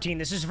 pick 14.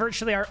 This is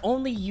virtually our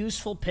only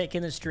useful pick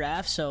in this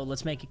draft, so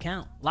let's make it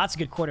count. Lots of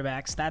good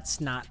quarterbacks.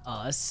 That's not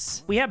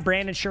us. We have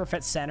Brandon Scherf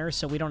at center,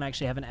 so we don't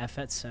actually have an F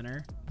at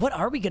center. What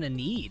are we going to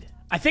need?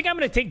 I think I'm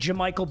going to take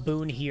Jamichael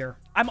Boone here.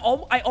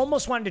 I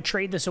almost wanted to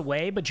trade this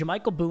away, but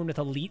Jamichael Boone with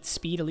elite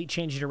speed, elite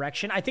change of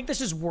direction. I think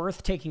this is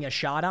worth taking a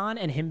shot on,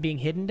 and him being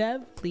hidden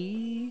dev.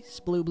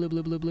 Please. Blue, blue,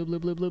 blue, blue, blue, blue,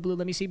 blue, blue, blue.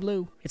 Let me see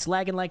blue. It's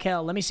lagging like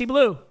hell. Let me see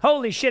blue.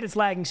 Holy shit, it's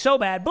lagging so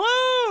bad.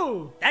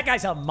 Blue! That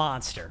guy's a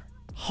monster.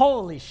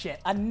 Holy shit.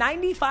 A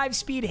 95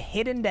 speed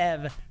hidden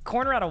dev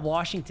corner out of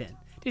Washington.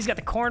 He's got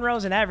the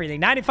cornrows and everything.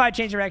 95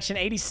 change direction,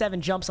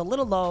 87 jumps, a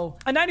little low.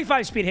 A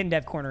 95 speed hidden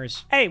dev corner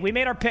is... Hey, we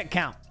made our pick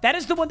count. That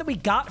is the one that we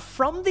got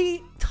from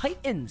the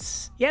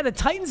Titans. Yeah, the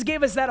Titans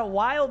gave us that a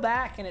while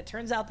back, and it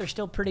turns out they're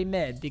still pretty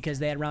mid because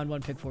they had round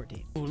 1, pick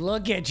 14. Ooh,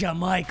 look at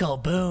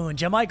Jamichael Boone.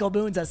 Jamichael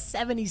Boone's a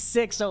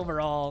 76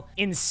 overall.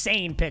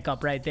 Insane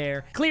pickup right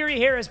there. Cleary,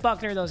 Harris,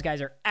 Buckner, those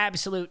guys are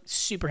absolute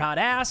super hot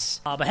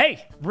ass. But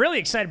hey, really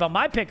excited about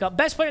my pickup.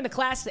 Best player in the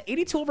class is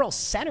 82 overall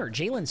center,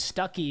 Jalen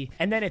Stuckey.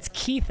 And then it's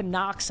Keith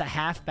Knox, a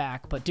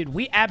halfback. But dude,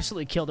 we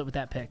absolutely killed it with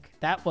that pick.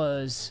 That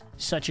was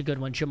such a good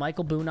one.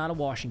 Jamichael Boone out of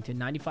Washington,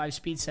 95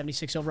 speed,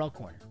 76 overall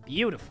corner.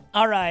 Beautiful.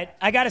 All right,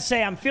 I got to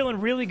say, I'm feeling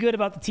really good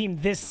about the team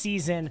this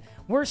season.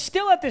 We're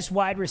still at this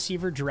wide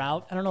receiver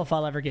drought. I don't know if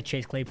I'll ever get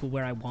Chase Claypool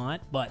where I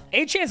want, but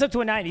Achane's up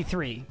to a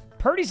 93.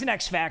 Purdy's an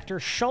X factor.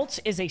 Schultz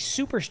is a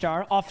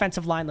superstar.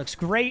 Offensive line looks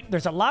great.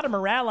 There's a lot of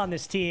morale on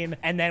this team.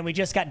 And then we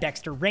just got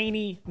Dexter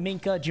Rainey,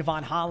 Minka,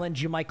 Javon Holland,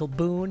 Jamichael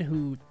Boone,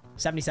 who...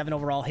 77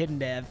 overall hidden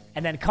dev.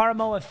 And then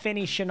Karamoa,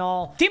 Finney,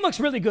 Chanel. Team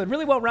looks really good,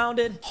 really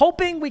well-rounded.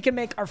 Hoping we can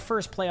make our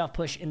first playoff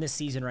push in this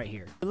season right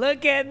here.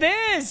 Look at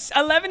this.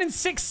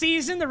 11-6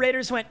 season. The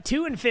Raiders went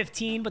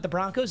 2-15, but the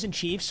Broncos and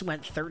Chiefs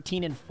went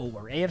 13-4.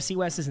 AFC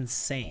West is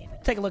insane.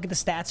 Take a look at the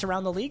stats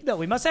around the league, though.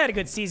 We must have had a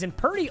good season.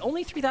 Purdy,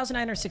 only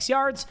 3,906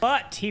 yards,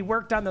 but he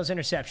worked on those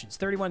interceptions.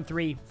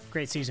 31-3.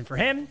 Great season for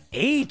him.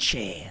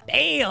 Achane.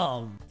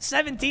 Damn.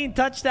 17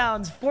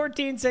 touchdowns,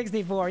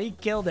 1464. He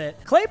killed it.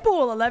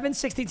 Claypool,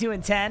 11-62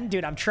 and 10.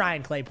 Dude, I'm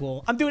trying,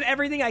 Claypool. I'm doing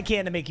everything I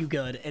can to make you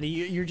good, and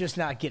you're just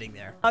not getting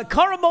there.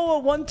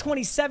 Karamoa,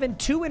 127,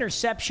 2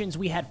 interceptions.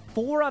 We had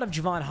 4 out of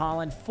Javon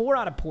Holland, 4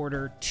 out of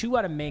Porter, 2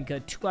 out of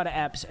Minka, 2 out of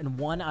Epps, and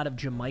 1 out of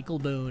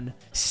Jamichael Boone.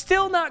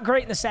 Still not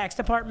great in the sacks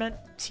department.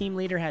 Team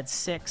leader had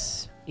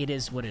 6. It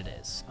is what it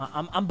is.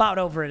 I'm about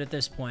over it at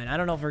this point. I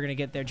don't know if we're going to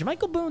get there.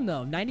 Jamichael Boone,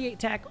 though, 98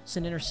 tackles,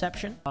 an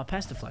interception.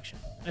 Pass deflection.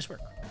 Nice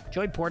work.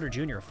 Joey Porter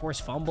Jr., a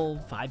forced fumble,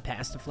 5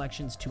 pass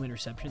deflections, 2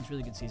 interceptions.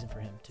 Really good season for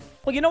him, too.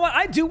 Well, you know what?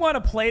 I do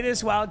want to play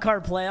this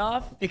wildcard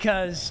playoff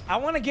because I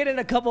want to get in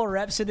a couple of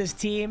reps of this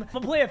team. I'm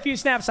going to play a few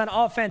snaps on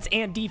offense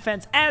and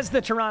defense as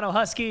the Toronto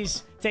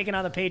Huskies taking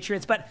on the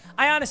Patriots, but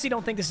I honestly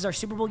don't think this is our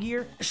Super Bowl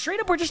year. Straight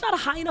up, we're just not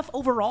high enough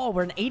overall.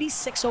 We're an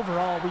 86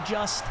 overall.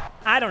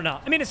 I don't know.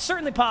 I mean, it's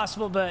certainly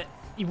possible, but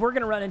we're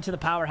going to run into the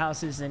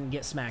powerhouses and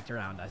get smacked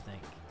around, I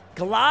think.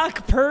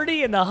 Glock,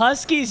 Purdy, and the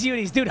Huskies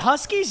unis. Dude,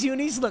 Huskies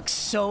unis look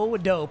so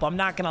dope. I'm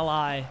not going to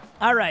lie.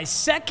 All right,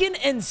 2nd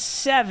and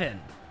 7.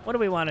 What do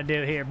we want to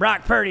do here?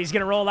 Brock Purdy's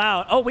going to roll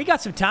out. Oh, we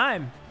got some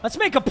time. Let's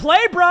make a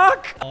play,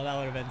 Brock. Oh, that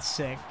would have been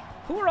sick.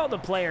 Who are all the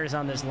players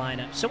on this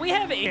lineup? So we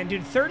have, and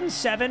dude, 3rd and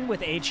 7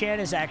 with Achane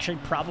is actually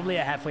probably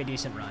a halfway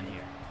decent run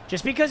here.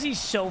 Just because he's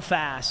so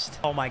fast.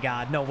 Oh my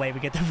God, no way we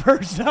get the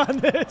first on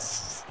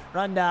this.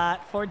 Run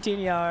dot, 14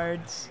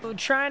 yards. We're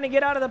trying to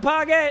get out of the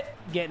pocket.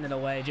 Getting it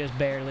away, just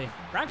barely.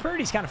 Brock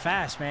Purdy's kind of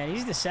fast, man.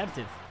 He's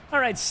deceptive. All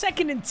right,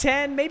 2nd and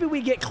 10. Maybe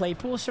we get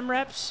Claypool some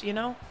reps, you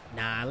know?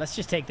 Nah, let's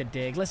just take the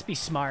dig. Let's be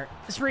smart.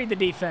 Let's read the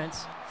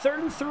defense. 3rd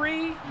and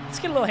 3. Let's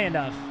get a little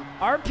handoff.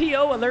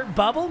 RPO alert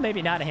bubble.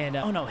 Maybe not a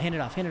handoff. Oh, no, hand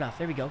it off. Hand it off.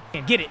 There we go.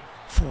 And get it.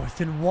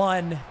 4th and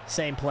 1.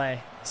 Same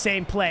play.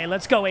 Same play.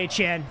 Let's go,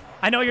 HN.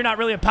 I know you're not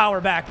really a power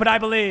back, but I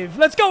believe.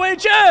 Let's go,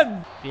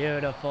 HN!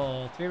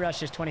 Beautiful. 3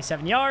 rushes,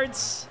 27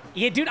 yards.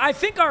 Yeah, dude, I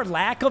think our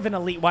lack of an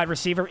elite wide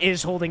receiver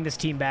is holding this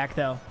team back,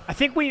 though. I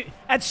think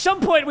at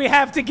some point, we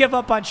have to give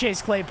up on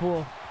Chase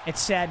Claypool.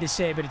 It's sad to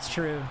say, but it's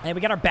true. And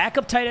we got our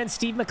backup tight end,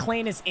 Steve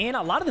McLean, is in.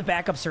 A lot of the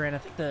backups are in. I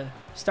think the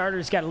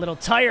starters got a little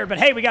tired, but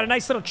hey, we got a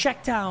nice little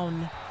check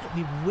down that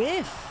we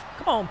whiff.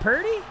 Come on,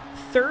 Purdy.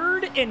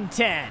 3rd and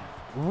 10.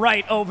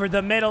 Right over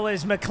the middle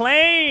is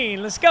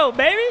McLean. Let's go,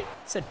 baby.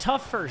 It's a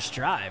tough first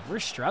drive. We're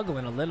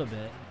struggling a little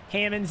bit.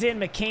 Hammond's in,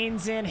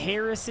 McCain's in,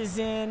 Harris is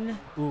in.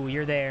 Ooh,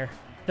 you're there.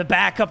 The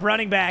backup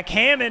running back,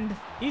 Hammond.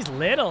 He's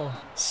little.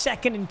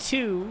 2nd and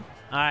 2.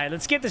 All right,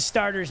 let's get the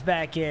starters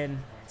back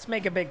in. Let's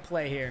make a big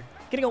play here.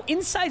 Gonna go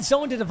inside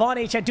zone to Devon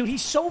H. Dude,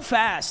 he's so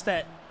fast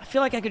that I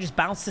feel like I could just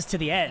bounce this to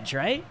the edge,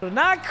 right?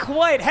 Not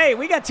quite. Hey,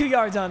 we got 2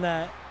 yards on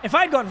that. If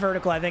I'd gone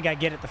vertical, I think I'd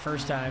get it the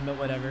first time, but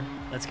whatever.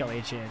 Let's go,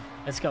 HN.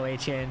 Let's go,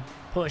 HN.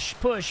 Push,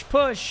 push,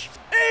 push.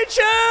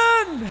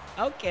 HN!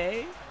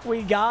 Okay,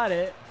 we got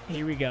it.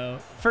 Here we go.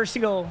 1st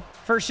and goal.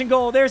 1st and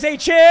goal. There's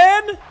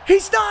HN.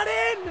 He's not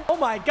in. Oh,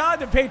 my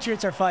God. The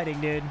Patriots are fighting,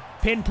 dude.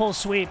 Pin, pull,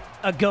 sweep.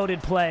 A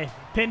goated play.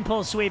 Pin,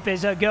 pull, sweep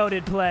is a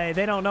goated play.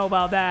 They don't know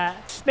about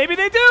that. Maybe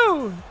they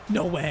do.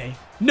 No way.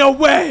 No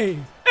way.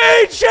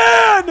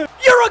 Achan!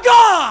 You're a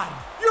god!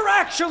 You're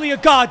actually a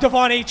god,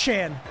 Devon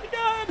Achan.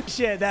 God.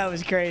 Shit, that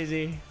was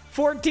crazy.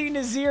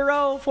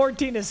 14-0,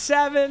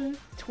 14-7,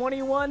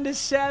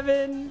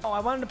 21-7. Oh, I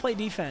wanted to play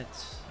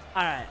defense.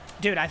 All right.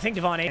 Dude, I think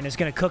Devon Achan is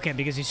going to cook him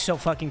because he's so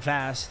fucking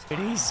fast. Dude,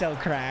 he's so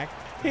cracked.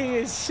 He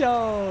is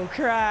so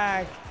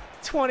cracked.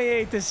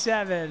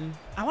 28-7.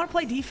 I want to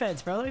play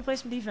defense, bro. Let me play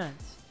some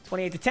defense.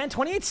 28-10,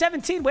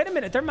 28-17. Wait a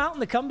minute. They're mounting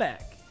the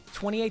comeback.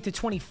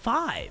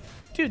 28-25.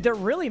 Dude, they're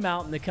really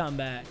mounting the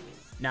comeback.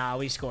 Nah,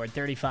 we scored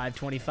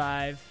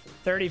 35-25.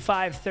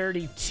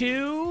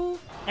 35-32.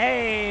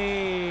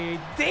 Hey,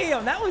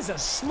 damn, that was a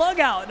slug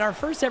out in our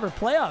first ever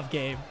playoff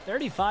game.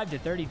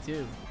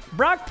 35-32.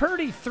 Brock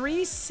Purdy,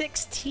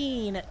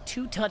 316,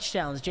 2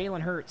 touchdowns.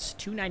 Jalen Hurts,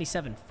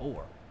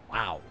 297-4.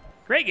 Wow.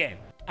 Great game.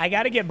 I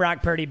got to give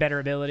Brock Purdy better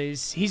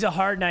abilities. He's a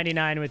hard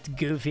 99 with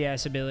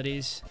goofy-ass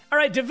abilities. All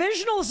right,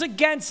 divisionals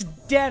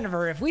against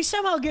Denver. If we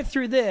somehow get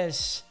through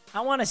this,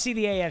 I want to see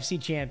the AFC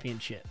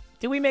Championship.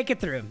 Did we make it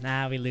through?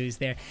 Nah, we lose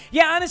there.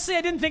 Yeah, honestly,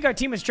 I didn't think our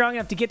team was strong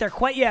enough to get there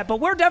quite yet, but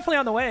we're definitely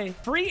on the way.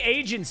 Free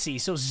agency.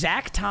 So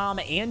Zach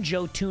Tom and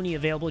Joe Tooney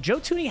available. Joe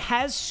Tooney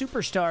has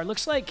Superstar.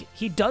 Looks like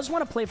he does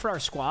want to play for our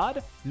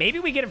squad. Maybe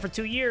we get him for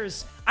 2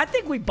 years. I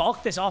think we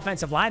bulk this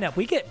offensive lineup.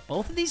 We get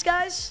both of these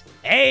guys.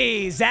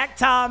 Hey, Zach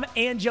Tom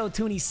and Joe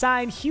Tooney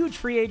signed. Huge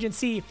free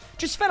agency.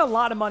 Just spent a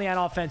lot of money on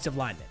offensive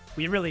linemen.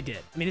 We really did.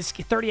 I mean, this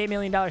 $38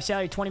 million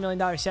salary, $20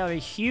 million salary,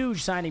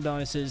 huge signing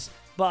bonuses.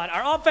 But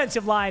our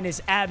offensive line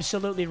is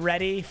absolutely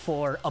ready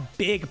for a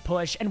big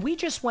push. And we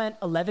just went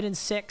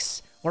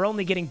 11-6. We're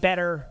only getting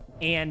better.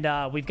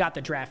 And we've got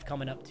the draft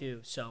coming up too.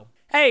 So,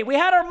 hey, we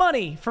had our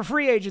money for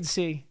free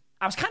agency.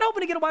 I was kind of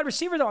hoping to get a wide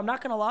receiver, though. I'm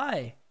not going to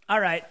lie. All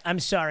right, I'm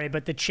sorry,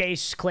 but the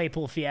Chase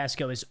Claypool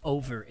fiasco is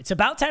over. It's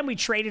about time we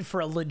traded for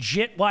a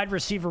legit wide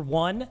receiver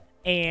 1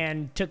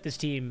 and took this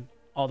team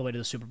all the way to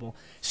the Super Bowl.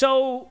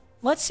 So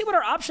let's see what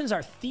our options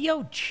are.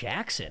 Theo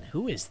Jackson.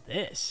 Who is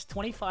this?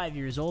 25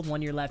 years old,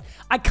 1 year left.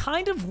 I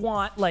kind of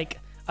want, like,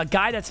 a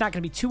guy that's not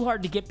going to be too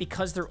hard to get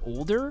because they're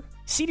older.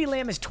 CeeDee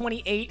Lamb is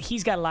 28.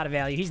 He's got a lot of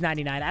value. He's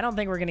 99. I don't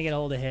think we're going to get a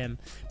hold of him.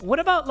 But what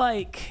about,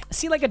 like,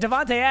 see, like a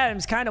Devontae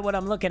Adams, kind of what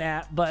I'm looking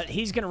at, but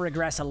he's going to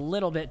regress a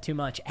little bit too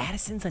much.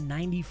 Addison's a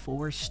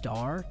 94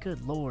 star.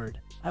 Good Lord.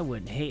 I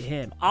wouldn't hate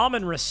him.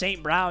 Amon-Ra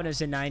St. Brown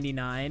is a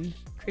 99.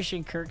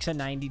 Christian Kirk's a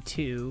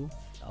 92.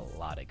 A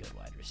lot of good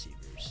wide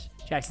receivers.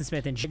 Jackson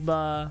Smith and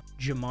Jigba.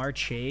 Jamar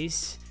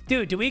Chase.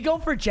 Dude, do we go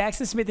for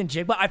Jackson Smith and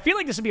Jigba? I feel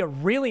like this would be a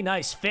really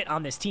nice fit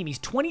on this team. He's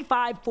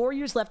 25, 4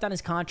 years left on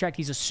his contract.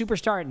 He's a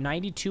superstar at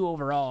 92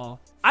 overall.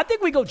 I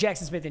think we go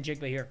Jackson Smith and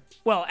Jigba here.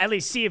 Well, at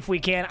least see if we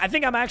can. I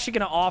think I'm actually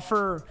going to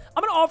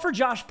offer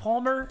Josh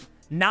Palmer,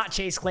 not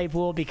Chase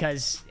Claypool,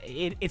 because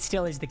it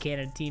still is the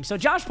Canada team. So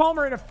Josh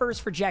Palmer in a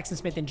first for Jackson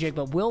Smith and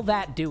Jigba. Will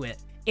that do it?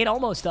 It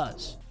almost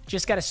does.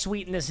 Just got to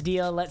sweeten this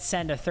deal. Let's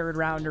send a third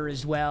rounder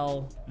as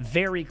well.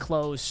 Very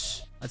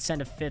close. Let's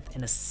send a 5th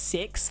and a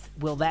 6th.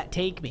 Will that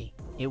take me?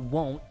 It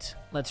won't.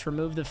 Let's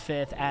remove the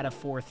 5th, add a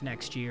 4th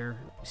next year.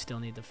 We still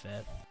need the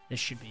 5th. This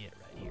should be it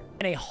right here.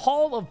 And a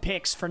haul of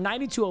picks for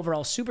 92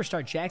 overall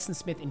superstar Jackson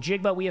Smith and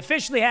Jigba. We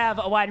officially have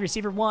a wide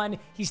receiver 1.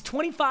 He's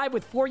 25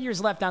 with 4 years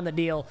left on the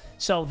deal.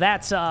 So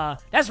that's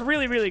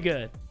really, really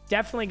good.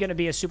 Definitely going to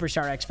be a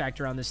superstar X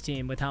factor on this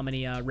team with how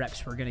many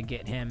reps we're going to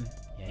get him.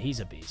 Yeah, he's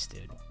a beast,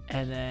 dude.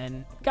 And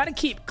then got to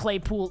keep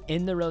Claypool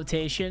in the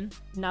rotation.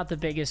 Not the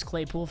biggest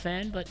Claypool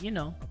fan, but, you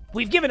know,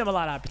 we've given him a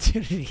lot of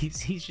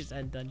opportunities. He's just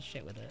hadn't done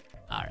shit with it.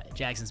 All right,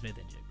 Jackson Smith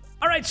and Jigba.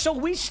 All right, so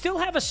we still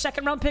have a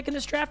 2nd round pick in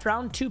this draft.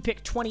 Round 2,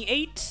 pick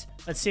 28.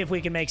 Let's see if we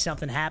can make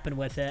something happen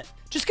with it.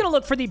 Just going to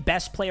look for the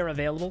best player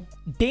available.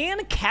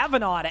 Dan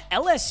Cavanaugh to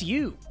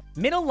LSU.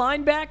 Middle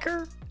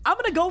linebacker. I'm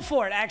going to go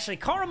for it, actually.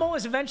 Karamoa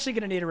is eventually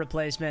going to need a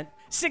replacement.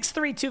 6'3",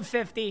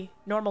 250.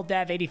 Normal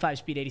dev, 85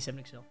 speed, 87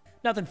 excel.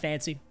 Nothing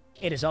fancy.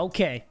 It is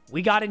okay.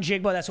 We got in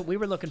Jigba. That's what we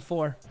were looking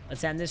for.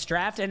 Let's end this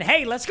draft. And,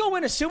 hey, let's go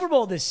win a Super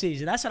Bowl this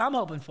season. That's what I'm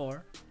hoping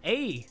for.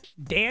 Hey,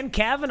 Dan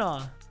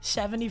Cavanaugh,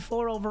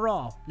 74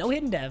 overall. No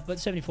hidden dev, but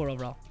 74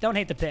 overall. Don't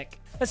hate the pick.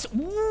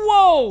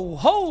 Whoa,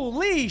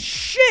 holy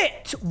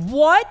shit.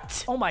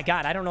 What? Oh, my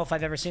God. I don't know if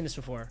I've ever seen this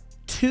before.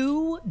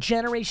 2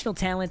 generational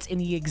talents in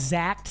the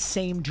exact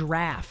same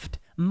draft.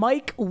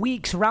 Mike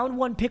Weeks, round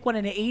 1, pick 1,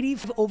 and an 80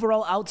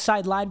 overall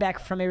outside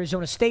linebacker from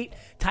Arizona State.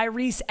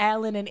 Tyrese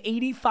Allen, an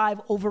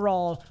 85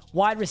 overall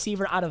wide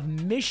receiver out of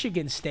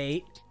Michigan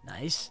State.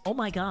 Nice. Oh,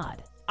 my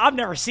God. I've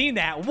never seen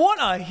that. What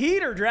a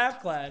heater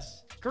draft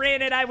class.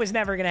 Granted, I was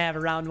never going to have a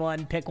round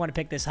 1 pick 1 to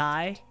pick this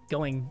high,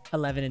 going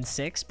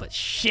 11-6. But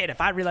shit, if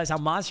I realized how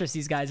monstrous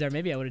these guys are,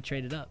 maybe I would have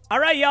traded up. All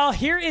right, y'all.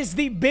 Here is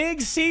the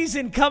big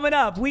season coming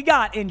up. We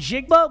got in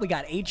Jigba. We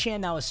got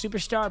Achan, now a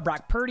superstar.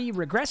 Brock Purdy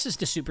regresses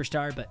to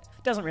superstar, but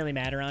doesn't really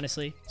matter,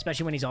 honestly,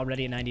 especially when he's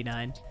already at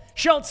 99.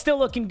 Schultz still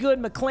looking good.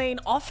 McLean,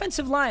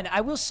 offensive line,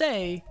 I will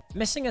say,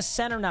 missing a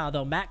center now,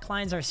 though. Matt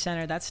Klein's our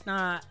center. That's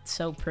not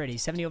so pretty.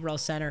 70 overall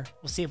center.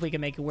 We'll see if we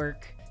can make it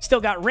work.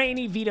 Still got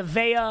Rainey, Vita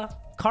Vea,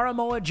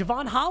 Karamoa,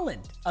 Javon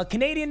Holland, a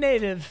Canadian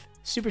native,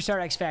 superstar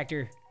X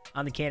Factor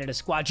on the Canada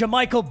squad.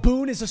 Jamichael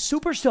Boone is a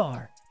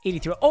superstar.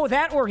 83. Oh,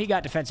 that or he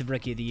got Defensive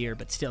Rookie of the Year,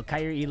 but still,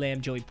 Kyrie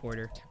Elam, Joey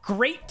Porter.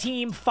 Great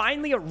team.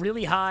 Finally a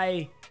really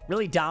high,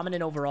 really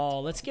dominant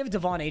overall. Let's give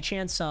Devon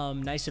Achane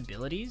some nice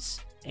abilities,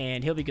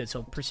 and he'll be good.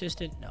 So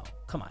persistent? No.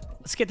 Come on.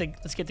 Let's get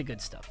the good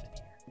stuff in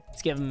here.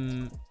 Let's give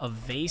him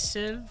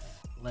evasive.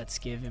 Let's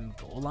give him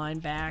goal line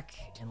back,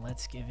 and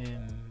let's give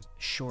him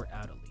short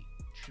out elite.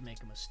 Should make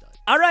him a stud.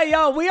 All right,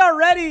 y'all, we are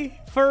ready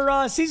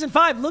for season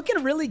 5.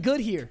 Looking really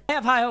good here. I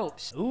have high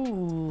hopes.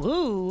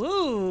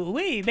 Ooh,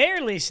 we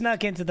barely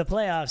snuck into the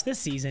playoffs this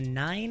season.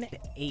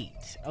 9-8.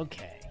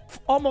 Okay.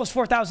 Almost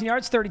 4,000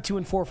 yards,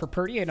 32-4 for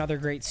Purdy. Another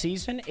great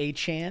season.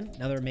 Achane,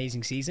 another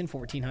amazing season,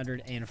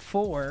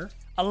 1,404.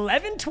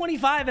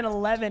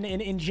 11-25-11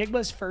 in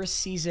Njigba's first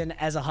season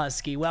as a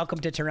Husky. Welcome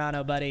to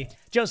Toronto, buddy.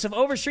 Joseph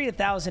Overstreet,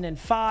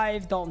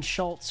 1,005. Dalton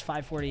Schultz,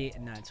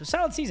 548-9. So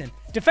solid season.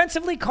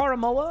 Defensively,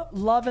 Karamoa,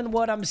 loving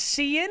what I'm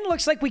seeing.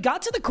 Looks like we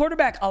got to the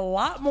quarterback a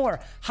lot more.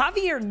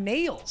 Javier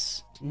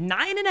Nails,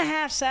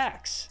 9.5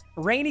 sacks.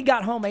 Rainey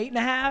got home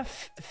 8.5.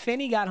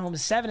 Finney got home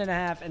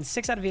 7.5, and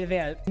 6 out of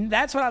 8.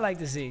 That's what I like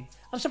to see.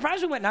 I'm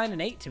surprised we went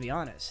 9-8, to be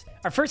honest.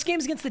 Our first game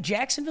is against the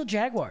Jacksonville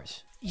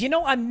Jaguars. You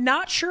know, I'm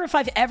not sure if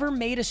I've ever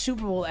made a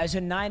Super Bowl as a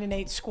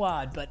 9-8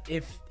 squad, but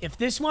if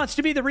this wants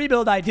to be the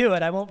rebuild, I do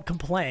it. I won't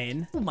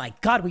complain. Oh my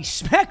God, we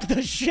smacked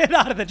the shit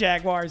out of the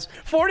Jaguars.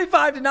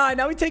 45-9.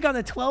 Now we take on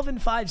the 12-5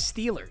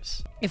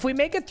 Steelers. If we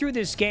make it through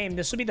this game,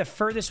 this will be the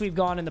furthest we've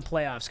gone in the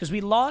playoffs because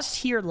we lost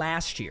here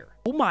last year.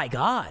 Oh my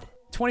God.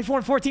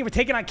 24-14. We're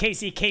taking on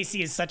KC.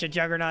 KC is such a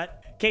juggernaut.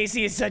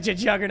 KC is such a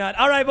juggernaut.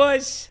 All right,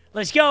 boys,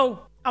 let's go.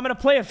 I'm going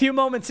to play a few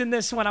moments in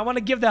this one. I want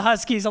to give the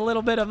Huskies a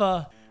little bit of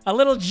a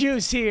little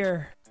juice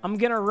here. I'm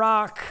going to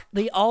rock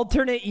the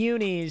alternate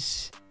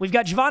unis. We've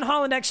got Javon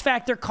Holland X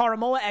Factor,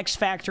 Karamoa X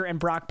Factor, and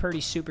Brock Purdy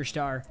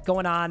Superstar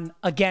going on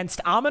against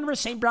Amon-Ra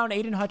St. Brown,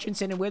 Aiden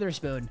Hutchinson, and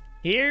Witherspoon.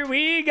 Here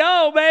we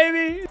go,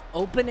 baby.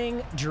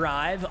 Opening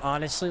drive.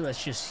 Honestly,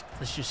 let's just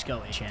go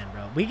Achane,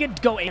 bro. We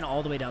could go in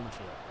all the way down the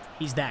field.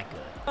 He's that good.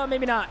 Oh,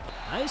 maybe not.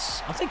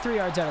 Nice. I'll take 3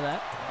 yards out of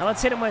that. Now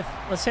let's hit him with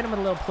a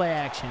little play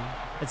action.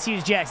 Let's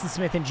use Jackson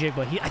Smith and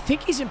Njigba. I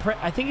think he's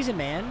in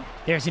man.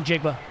 There's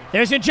Njigba.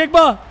 There's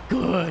Njigba.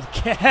 Good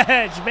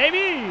catch,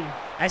 baby.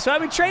 That's why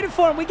we traded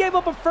for him. We gave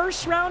up a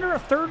first rounder, a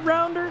third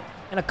rounder,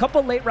 and a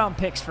couple late round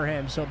picks for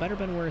him. So it better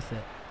been worth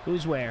it.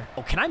 Who's where?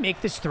 Oh, can I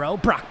make this throw?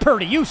 Brock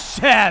Purdy, you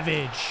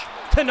savage.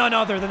 To none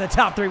other than the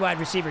top 3 wide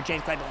receiver,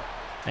 James Claypool.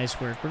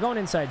 Nice work. We're going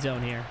inside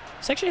zone here.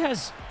 This actually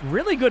has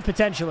really good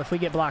potential if we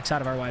get blocks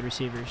out of our wide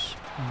receivers.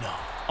 No.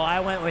 Oh,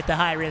 I went with the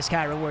high risk,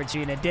 high reward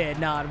scene. It did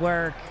not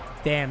work.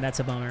 Damn, that's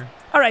a bummer.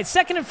 All right,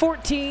 2nd and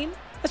 14.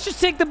 Let's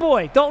just take the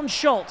boy, Dalton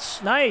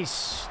Schultz.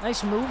 Nice.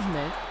 Nice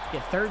movement.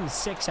 Get 3rd and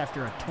 6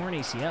 after a torn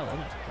ACL. Oh,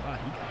 my God.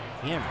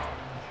 He got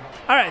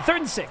hammered. All right, 3rd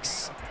and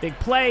 6. Big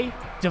play.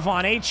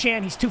 Devon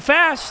Achane. He's too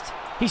fast.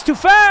 He's too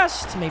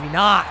fast. Maybe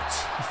not.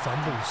 He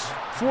fumbles.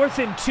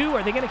 4th and 2.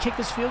 Are they going to kick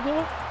this field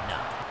goal? No.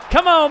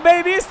 Come on,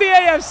 baby. It's the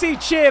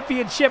AFC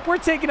Championship. We're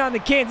taking on the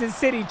Kansas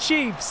City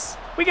Chiefs.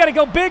 We got to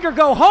go big or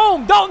go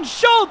home. Dalton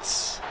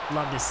Schultz.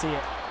 Love to see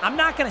it. I'm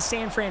not going to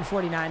San Fran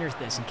 49ers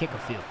this and kick a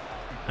field.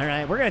 All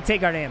right, we're going to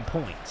take our damn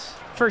points.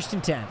 1st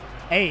and 10.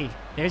 Hey,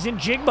 there's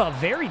Njigba.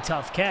 Very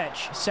tough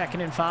catch.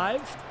 2nd and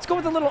 5. Let's go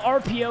with a little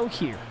RPO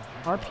here.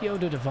 RPO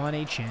to Devon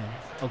Achane.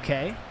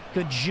 Okay.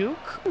 Good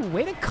juke. Ooh,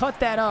 way to cut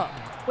that up.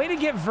 Way to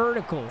get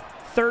vertical.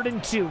 3rd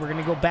and 2. We're going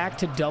to go back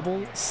to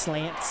double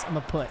slants. I'm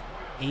going to put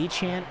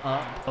Achane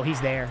up. Oh,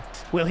 he's there.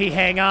 Will he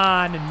hang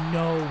on?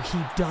 No, he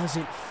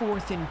doesn't.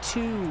 4th and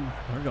 2.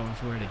 We're going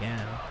for it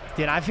again.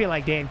 Dude, I feel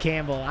like Dan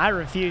Campbell. I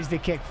refuse to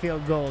kick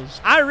field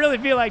goals. I really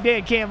feel like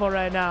Dan Campbell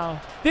right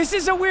now. This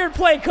is a weird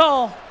play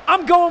call.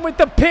 I'm going with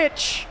the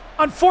pitch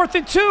on 4th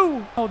and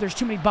 2. Oh, there's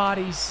too many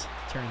bodies.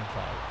 Turn the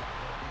ball.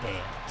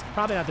 Damn.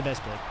 Probably not the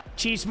best play.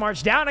 Chiefs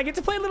march down. I get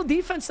to play a little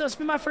defense, though. It's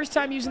been my first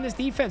time using this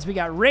defense. We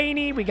got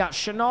Rainey. We got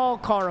Chanel,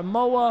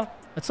 Karamoa.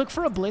 Let's look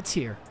for a blitz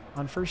here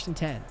on 1st and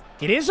 10.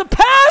 It is a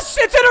pass.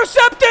 It's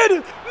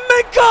intercepted.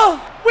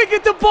 Minka. We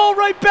get the ball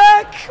right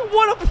back.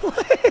 What a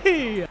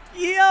play.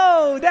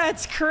 Yo,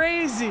 that's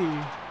crazy.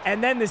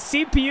 And then the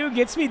CPU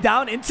gets me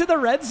down into the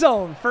red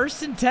zone.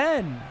 1st and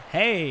 10.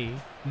 Hey,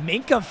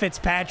 Minka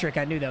Fitzpatrick.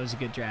 I knew that was a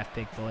good draft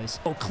pick, boys.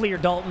 Oh, clear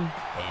Dalton.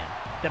 Man,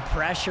 the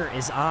pressure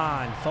is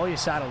on.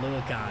 Foyesada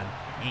Luakan.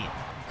 Man.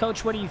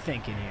 Coach, what are you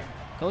thinking here?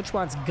 Coach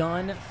wants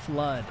gun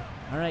flood.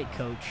 All right,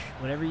 Coach.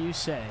 Whatever you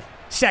say.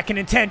 2nd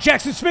and 10.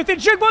 Jackson Smith and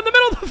Njigba in the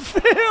middle of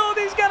the field.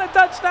 He's got a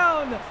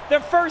touchdown. The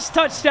first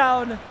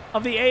touchdown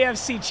of the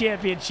AFC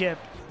Championship.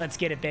 Let's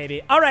get it,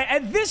 baby. All right,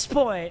 at this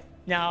point,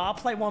 now I'll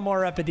play one more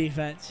rep of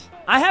defense.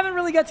 I haven't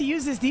really got to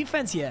use this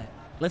defense yet.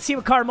 Let's see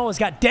what Karamoa's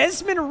got.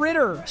 Desmond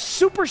Ritter.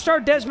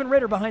 Superstar Desmond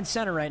Ritter behind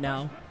center right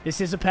now.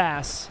 This is a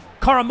pass.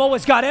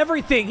 Karamoa's got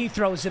everything. He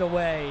throws it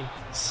away.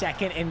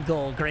 2nd and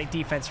goal. Great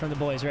defense from the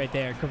boys right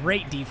there.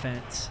 Great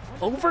defense.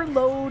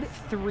 Overload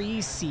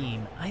 3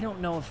 seam. I don't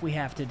know if we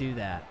have to do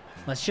that.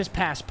 Let's just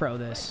pass pro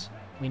this.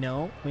 We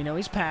know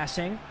he's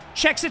passing.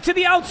 Checks it to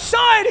the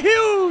outside.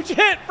 Huge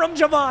hit from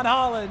Javon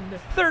Holland.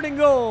 3rd and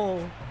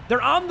goal.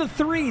 They're on the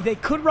 3. They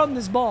could run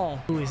this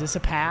ball. Ooh, is this a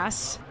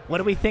pass? What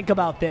do we think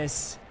about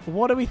this?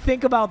 What do we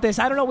think about this?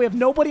 I don't know. We have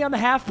nobody on the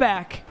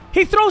halfback.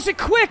 He throws it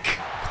quick.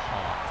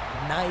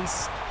 Caught.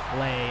 Nice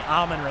play.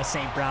 Amon-Ra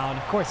St. Brown.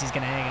 Of course he's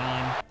going to hang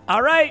on.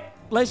 All right.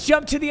 Let's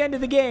jump to the end of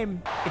the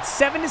game. It's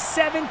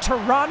 7-7.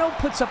 Toronto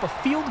puts up a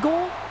field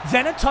goal,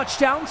 then a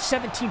touchdown,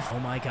 17. Oh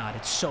my God,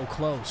 it's so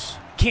close.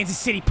 Kansas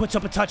City puts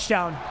up a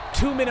touchdown.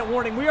 2-minute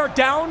warning. We are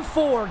down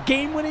 4.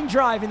 Game-winning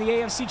drive in the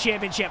AFC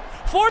Championship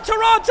for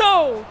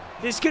Toronto.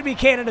 This could be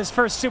Canada's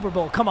first Super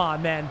Bowl. Come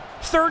on, man.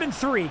 3rd and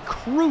 3.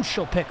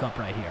 Crucial pickup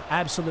right here.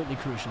 Absolutely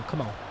crucial.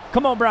 Come on.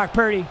 Come on, Brock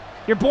Purdy.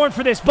 You're born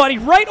for this, buddy.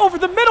 Right over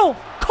the middle.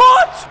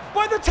 Caught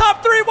by the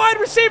top 3 wide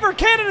receiver,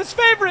 Canada's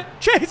favorite,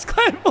 Chase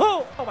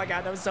Claypool. Oh my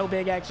God, that was so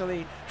big,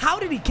 actually. How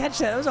did he catch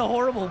that? That was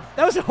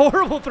a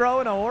horrible throw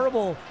and a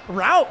horrible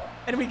route,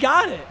 and we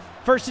got it.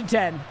 1st and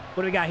 10.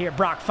 What do we got here?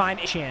 Brock, find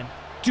Chan.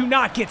 Do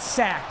not get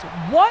sacked.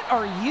 What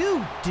are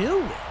you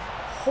doing?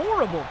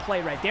 Horrible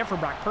play right there for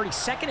Brock Purdy.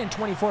 2nd and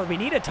 24. We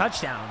need a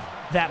touchdown.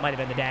 That might have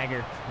been the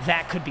dagger.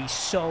 That could be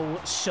so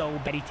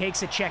bad. He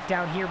takes a check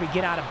down here. We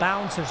get out of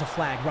bounds. There's a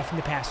flag. Roughing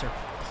the passer.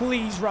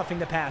 Please, roughing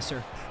the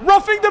passer.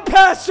 Roughing the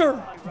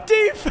passer!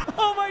 Deep!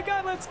 Oh my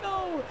God, let's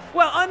go!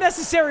 Well,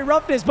 unnecessary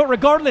roughness, but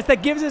regardless,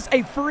 that gives us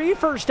a free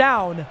 1st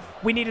down.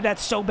 We needed that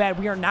so bad.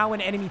 We are now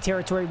in enemy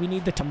territory. We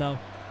need the touchdown, though.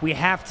 We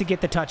have to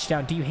get the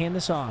touchdown. Do you hand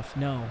this off?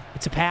 No.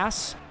 It's a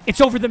pass. It's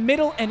over the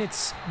middle, and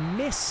it's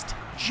missed.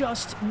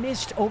 Just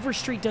missed.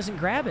 Overstreet doesn't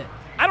grab it.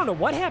 I don't know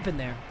what happened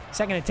there.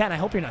 2nd and 10. I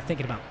hope you're not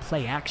thinking about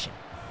play action.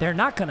 They're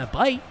not going to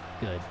bite.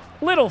 Good.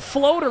 Little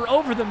floater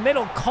over the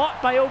middle,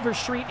 caught by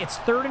Overstreet. It's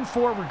 3rd and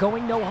 4. We're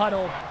going no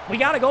huddle. We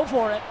got to go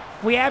for it.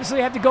 We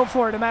absolutely have to go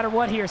for it no matter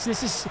what here. So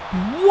this is...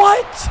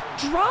 What?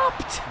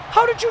 Dropped?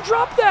 How did you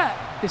drop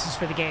that? This is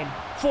for the game.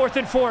 4th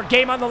and 4.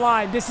 Game on the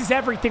line. This is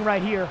everything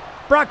right here.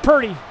 Brock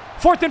Purdy.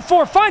 4th and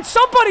 4. Find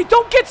somebody.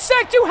 Don't get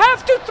sacked. You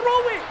have to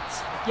throw it.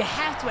 You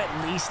have to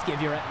at least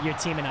give your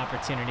team an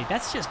opportunity.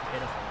 That's just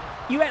pitiful.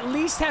 You at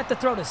least have to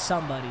throw to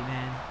somebody,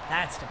 man.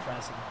 That's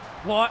depressing.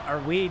 What are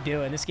we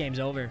doing? This game's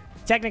over.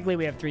 Technically,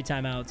 we have 3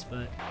 timeouts,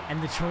 but...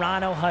 And the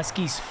Toronto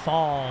Huskies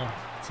fall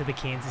to the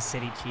Kansas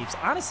City Chiefs.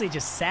 Honestly,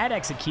 just sad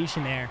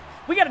execution there.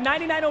 We got a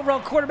 99 overall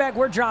quarterback.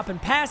 We're dropping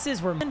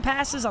passes. We're missing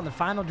passes on the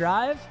final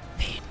drive.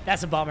 Man,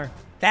 that's a bummer.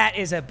 That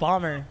is a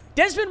bummer.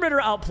 Desmond Ridder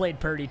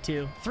outplayed Purdy,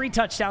 too. 3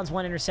 touchdowns,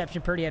 1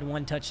 interception. Purdy had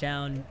 1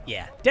 touchdown.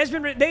 Yeah.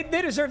 Desmond Ridder,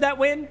 they deserve that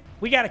win.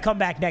 We got to come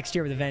back next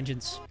year with a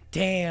vengeance.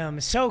 Damn,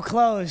 so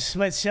close,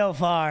 but so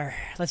far.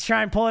 Let's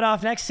try and pull it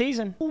off next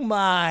season. Oh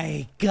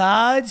my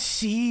God,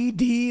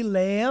 CD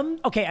Lamb.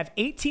 Okay, I have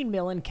 18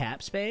 million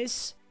cap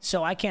space,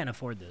 so I can't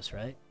afford this,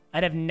 right?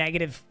 I'd have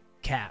negative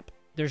cap.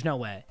 There's no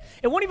way.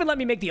 It won't even let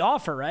me make the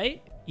offer,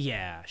 right?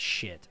 Yeah,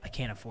 shit. I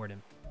can't afford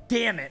him.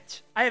 Damn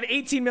it. I have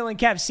 18 million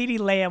cap. CD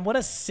Lamb, what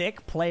a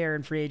sick player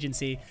in free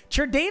agency.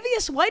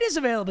 Tre'Davious White is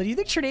available. Do you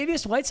think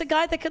Tre'Davious White's a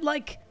guy that could,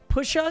 like,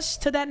 push us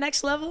to that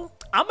next level?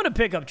 I'm going to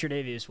pick up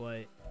Tre'Davious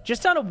White.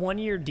 Just on a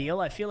 1-year deal,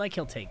 I feel like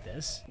he'll take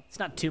this. It's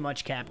not too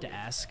much cap to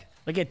ask.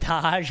 Look at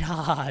Taj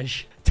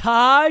Hodge.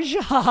 Taj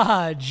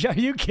Hodge. Are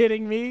you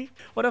kidding me?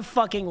 What a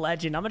fucking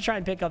legend. I'm going to try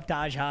and pick up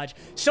Taj Hodge.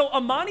 So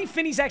Amani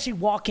Finney's actually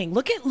walking.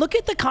 Look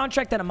at the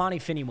contract that Amani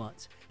Finney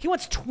wants. He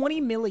wants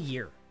 $20 mil a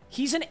year.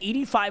 He's an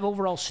 85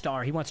 overall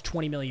star. He wants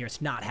 $20 mil a year.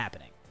 It's not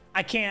happening.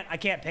 I can't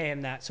pay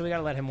him that, so we got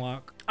to let him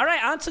walk. All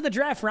right, on to the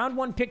draft. Round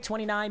 1, pick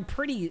 29.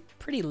 Pretty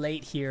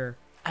late here.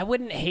 I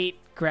wouldn't hate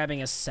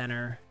grabbing a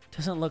center.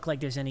 Doesn't look like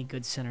there's any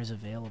good centers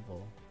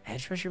available.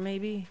 Edge rusher,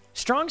 maybe?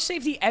 Strong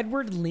safety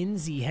Edward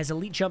Lindsey has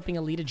elite jumping,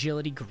 elite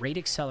agility, great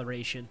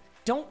acceleration.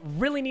 Don't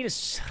really need a... I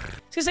was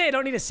gonna say I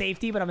don't need a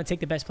safety, but I'm gonna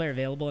take the best player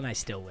available, and I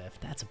still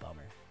whiffed. That's a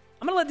bummer.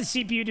 I'm gonna let the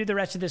CPU do the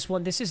rest of this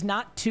one. This is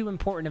not too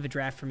important of a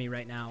draft for me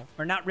right now.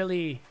 Or not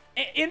really...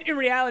 In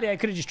reality, I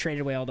could have just traded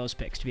away all those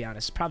picks, to be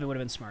honest. Probably would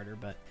have been smarter,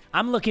 but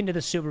I'm looking to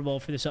the Super Bowl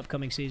for this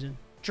upcoming season.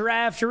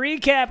 Draft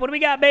recap. What do we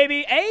got,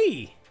 baby?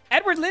 Hey!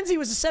 Edward Lindsey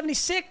was a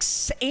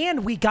 76,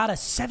 and we got a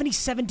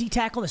 77 D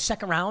tackle in the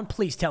 2nd round.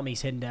 Please tell me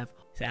he's hidden dev.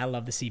 I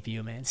love the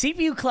CPU, man.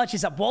 CPU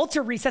clutches up.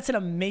 Walter Reese, that's an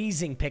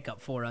amazing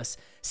pickup for us.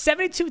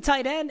 72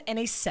 tight end and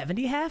a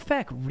 70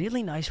 halfback.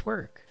 Really nice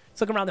work. Let's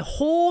look around the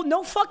whole...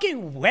 No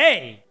fucking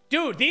way.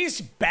 Dude,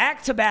 these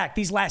back-to-back,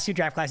 these last 2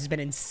 draft classes have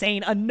been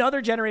insane.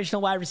 Another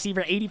generational wide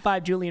receiver,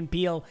 85 Julian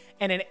Peele,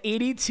 and an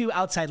 82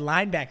 outside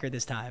linebacker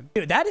this time.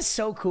 Dude, that is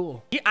so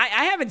cool.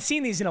 I haven't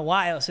seen these in a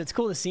while, so it's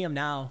cool to see them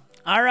now.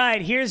 All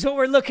right, here's what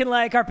we're looking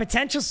like. Our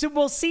potential Super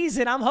Bowl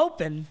season, I'm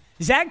hoping.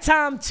 Zach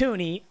Tom,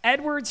 Tooney,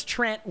 Edwards,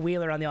 Trent,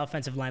 Wheeler on the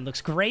offensive line.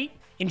 Looks great.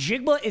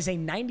 Njigba is a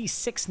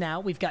 96 now.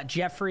 We've got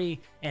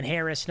Jeffrey and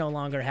Harris no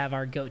longer have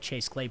our GOAT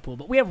Chase Claypool,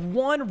 but we have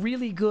 1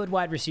 really good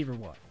wide receiver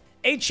 1.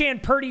 Achan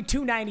Purdy,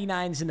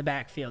 299s in the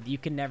backfield. You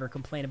can never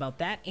complain about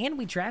that. And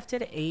we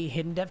drafted a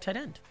hidden dev tight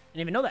end.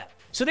 Didn't even know that.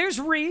 So there's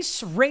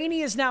Reese.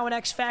 Rainey is now an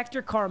X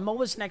Factor.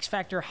 Carmoa's an X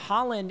Factor.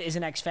 Holland is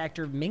an X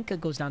Factor. Minka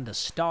goes down to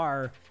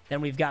star.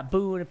 Then we've got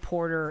Boone,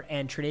 Porter,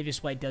 and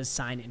Tre'Davious White does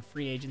sign in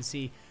free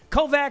agency.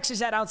 Kovacs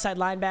is at outside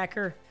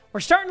linebacker. We're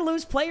starting to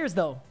lose players,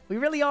 though. We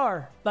really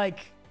are.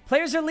 Like,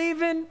 Players are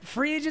leaving.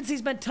 Free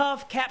agency's been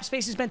tough. Cap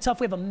space has been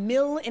tough. We have $1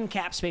 million in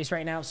cap space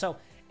right now. So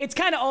it's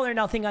kind of all or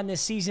nothing on this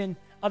season.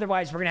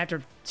 Otherwise, we're going to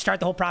have to start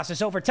the whole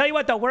process over. Tell you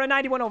what, though, we're a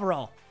 91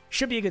 overall.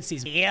 Should be a good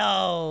season.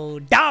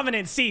 Yo,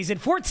 dominant season.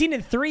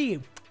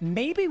 14-3.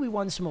 Maybe we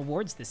won some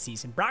awards this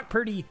season. Brock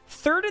Purdy,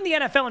 3rd in the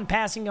NFL in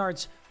passing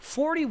yards,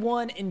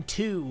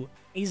 41-2.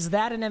 Is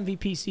that an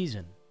MVP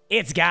season?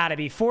 It's got to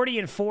be.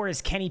 40-4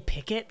 is Kenny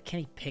Pickett.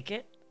 Kenny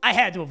Pickett? I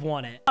had to have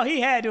won it. Oh,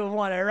 he had to have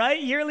won it, right?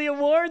 Yearly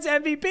awards,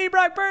 MVP,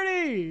 Brock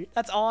Purdy.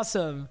 That's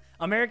awesome.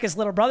 America's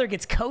little brother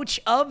gets Coach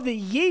of the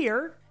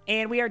Year.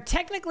 And we are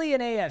technically an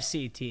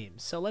AFC team.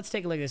 So let's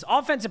take a look at this.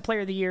 Offensive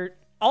Player of the Year,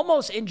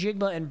 almost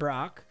Njigba and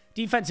Brock.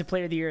 Defensive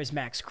Player of the Year is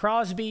Max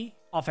Crosby.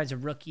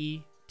 Offensive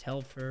Rookie,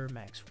 Telfer,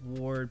 Max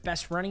Ward.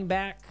 Best running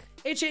back,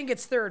 H.A.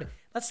 gets 3rd.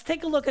 Let's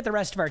take a look at the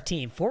rest of our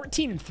team.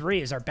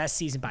 14-3 is our best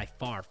season by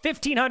far.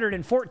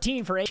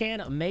 1,514 for H.A.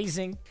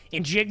 Amazing.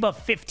 Njigba,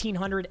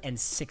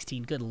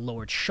 1,516. Good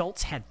Lord.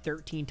 Schultz had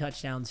 13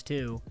 touchdowns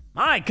too.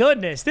 My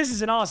goodness, this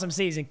is an awesome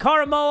season.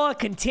 Karamoa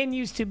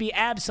continues to be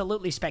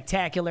absolutely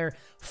spectacular.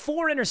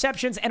 4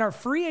 interceptions, and our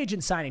free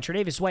agent signing,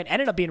 Tre'Davious White,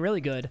 ended up being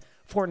really good.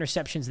 4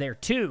 interceptions there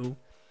too.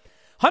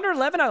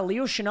 111 out of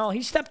Leo Chenal.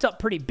 He stepped up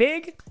pretty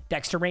big.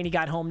 Dexter Rainey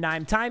got home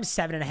 9 times,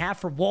 7.5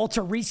 for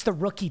Walter Reese, the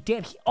rookie.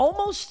 Damn,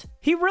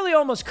 he really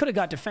almost could have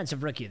got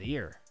Defensive Rookie of the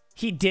Year.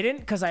 He didn't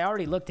because I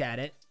already looked at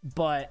it,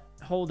 but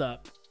hold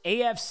up.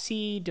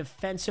 AFC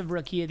Defensive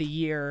Rookie of the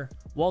Year,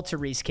 Walter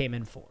Reese came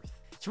in 4th.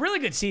 It's a really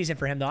good season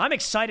for him, though. I'm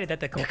excited that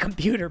the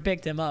computer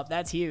picked him up.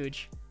 That's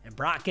huge. And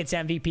Brock gets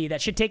MVP.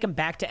 That should take him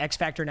back to X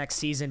Factor next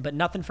season, but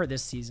nothing for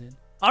this season.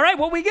 All right,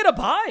 well, we get a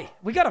bye.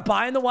 We got a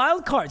bye in the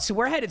wild card, so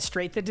we're headed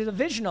straight to the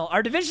divisional.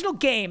 Our divisional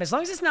game, as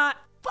long as it's not...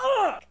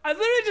 Fuck! I was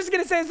literally just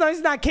going to say as long as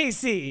it's not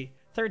KC.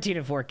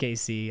 13-4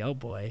 KC. Oh,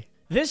 boy.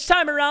 This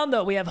time around,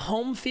 though, we have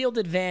home field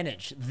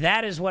advantage.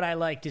 That is what I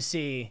like to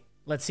see.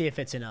 Let's see if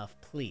it's enough.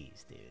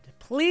 Please, dude.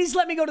 Please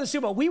let me go to the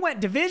Super Bowl. We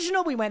went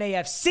divisional. We went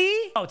AFC.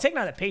 Oh, taking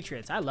on the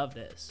Patriots. I love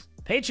this.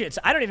 Patriots,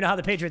 I don't even know how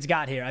the Patriots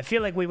got here. I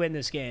feel like we win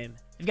this game.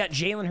 We've got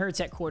Jalen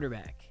Hurts at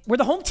quarterback. We're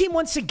the home team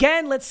once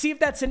again. Let's see if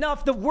that's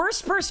enough. The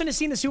worst person to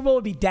see in the Super Bowl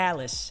would be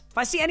Dallas. If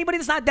I see anybody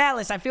that's not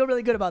Dallas, I feel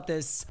really good about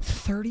this.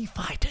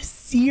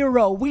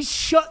 35-0. We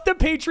shut the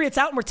Patriots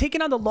out, and we're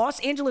taking on the Los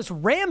Angeles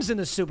Rams in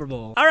the Super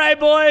Bowl. All right,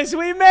 boys,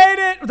 we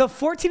made it. The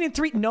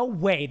 14-3. No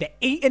way. The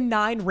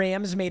 8-9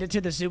 Rams made it to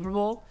the Super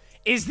Bowl.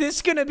 Is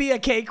this going to be a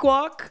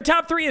cakewalk?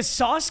 Top 3 is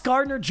Sauce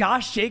Gardner,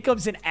 Josh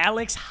Jacobs, and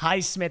Alex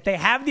Highsmith. They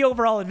have the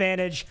overall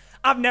advantage.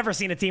 I've never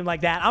seen a team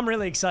like that. I'm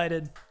really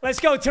excited. Let's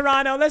go,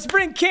 Toronto. Let's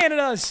bring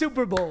Canada a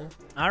Super Bowl.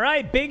 All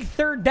right, big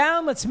 3rd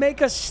down. Let's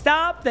make a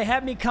stop. They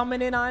have me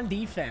coming in on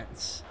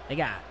defense. They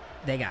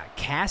got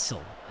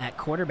Castle at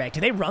quarterback.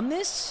 Do they run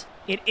this?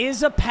 It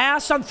is a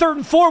pass on 3rd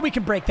and 4. We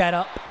can break that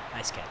up.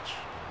 Nice catch.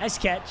 Nice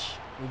catch.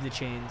 Move the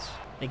chains.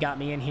 They got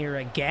me in here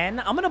again.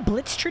 I'm going to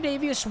blitz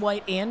Tre'Davious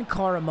White and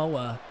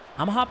Karamoa.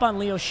 I'm going to hop on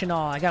Leo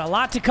Chenal. I got a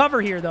lot to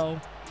cover here,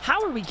 though.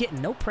 How are we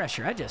getting no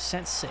pressure? I just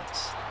sent 6.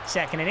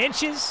 2nd and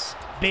inches.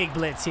 Big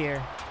blitz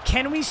here.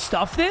 Can we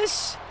stuff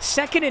this?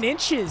 2nd and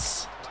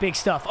inches. Big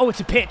stuff. Oh,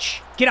 it's a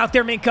pitch. Get out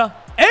there, Minka.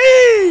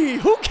 Hey,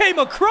 who came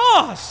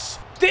across?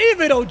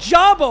 David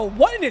Ojabo.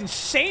 What an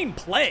insane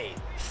play.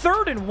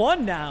 3rd and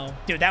 1 now.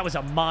 Dude, that was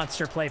a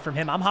monster play from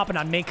him. I'm hopping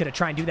on Minka to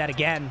try and do that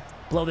again.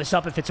 Blow this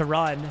up if it's a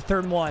run.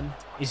 3rd and 1.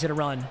 Is it a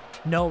run?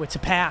 No, it's a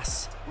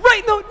pass.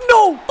 Right, no.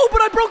 Oh,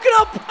 but I broke it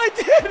up. I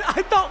did.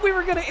 I thought we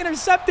were going to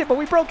intercept it, but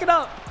we broke it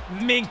up.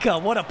 Minka,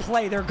 what a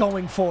play. They're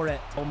going for it.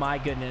 Oh, my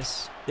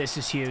goodness. This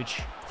is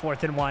huge.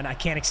 4th and 1. I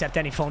can't accept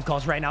any phone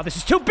calls right now. This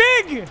is too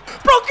big.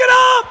 Broke it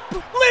up.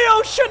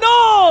 Leo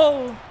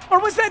Chenal. Or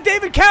was that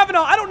David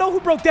Cavanaugh? I don't know who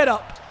broke that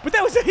up, but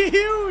that was a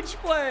huge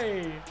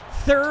play.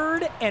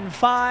 3rd and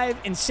 5.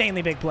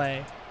 Insanely big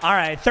play. All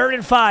right, 3rd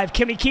and 5.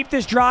 Can we keep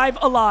this drive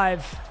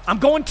alive? I'm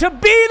going to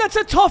B. That's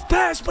a tough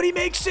pass, but he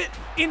makes it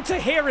into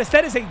Harris.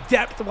 That is a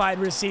depth wide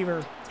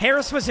receiver.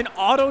 Harris was an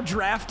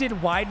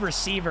auto-drafted wide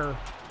receiver,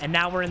 and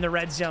now we're in the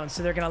red zone,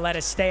 so they're going to let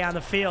us stay on the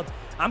field.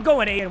 I'm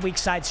going A in weak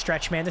side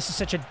stretch, man. This is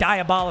such a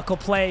diabolical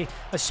play,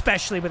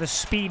 especially with a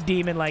speed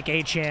demon like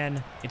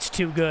Achan. It's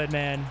too good,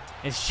 man.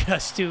 It's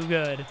just too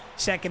good.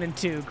 2nd and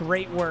 2.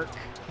 Great work.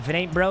 If it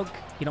ain't broke,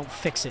 you don't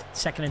fix it.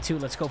 2nd and 2.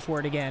 Let's go for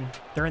it again.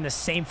 They're in the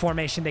same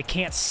formation. They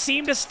can't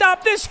seem to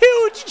stop this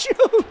huge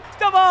juke.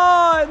 Come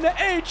on,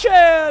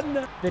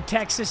 Achan. The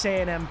Texas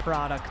A&M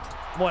product.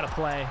 What a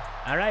play.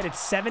 All right, it's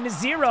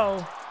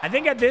 7-0. I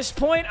think at this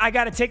point, I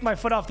got to take my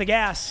foot off the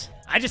gas.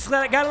 I just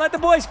got to let the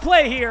boys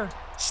play here.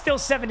 Still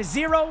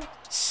 7-0.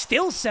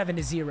 Still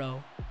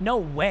 7-0. No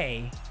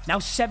way. Now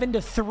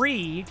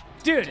 7-3.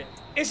 Dude,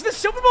 is the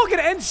Super Bowl going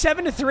to end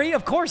 7-3?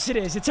 Of course it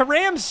is. It's a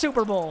Rams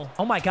Super Bowl.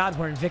 Oh my God,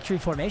 we're in victory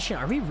formation.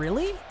 Are we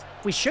really?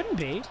 We shouldn't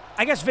be.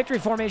 I guess victory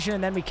formation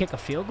and then we kick a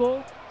field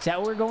goal. Is that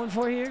what we're going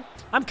for here?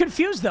 I'm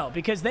confused though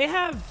because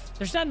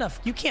there's not enough.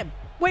 You can't.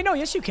 Wait, no,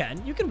 yes you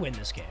can. You can win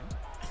this game.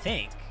 I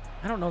think.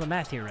 I don't know the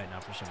math here right now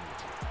for some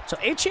reason. So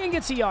Achane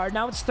gets a yard.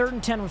 Now it's 3rd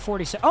and 10 with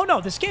 47. Oh, no,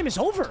 this game is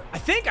over. I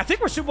think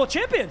we're Super Bowl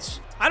champions.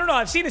 I don't know.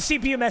 I've seen the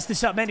CPU mess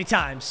this up many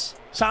times.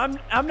 So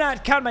I'm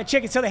not counting my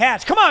chickens till they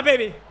hatch. Come on,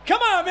 baby.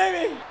 Come on,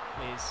 baby.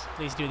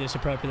 Please do this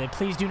appropriately.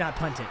 Please do not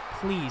punt it.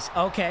 Please.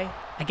 Okay.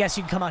 I guess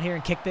you can come out here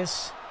and kick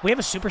this. We have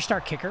a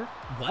superstar kicker?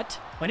 What?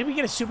 When did we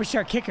get a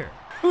superstar kicker?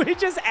 We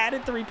just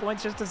added 3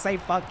 points just to say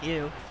fuck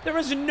you. There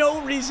was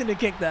no reason to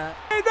kick that.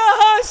 Hey, the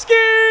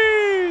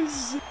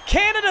Huskies!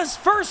 Canada's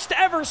first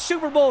ever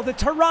Super Bowl, the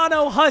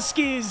Toronto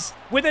Huskies,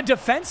 with a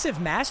defensive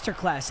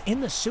masterclass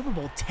in the Super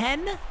Bowl,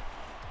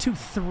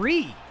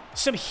 10-3.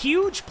 Some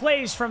huge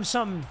plays from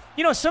some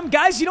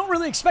guys you don't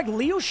really expect.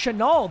 Leo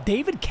Chenal,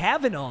 David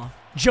Kavanaugh,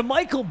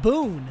 Jamichael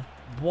Boone.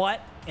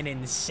 What an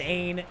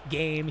insane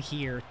game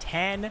here.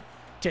 10-3.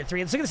 Let's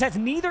look at the stats.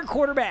 Neither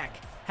quarterback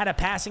had a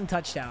passing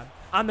touchdown.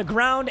 On the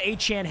ground,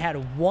 Achane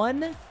had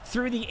 1.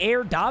 Through the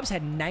air, Dobbs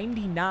had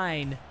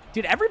 99.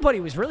 Dude, everybody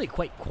was really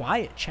quite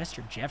quiet.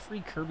 Chester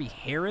Jeffrey, Kirby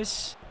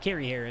Harris,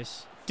 Kerry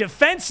Harris.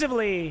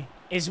 Defensively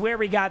is where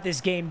we got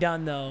this game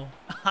done, though.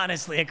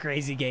 Honestly, a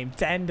crazy game.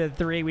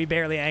 10-3. We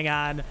barely hang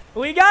on.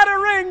 We got a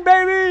ring,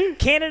 baby!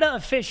 Canada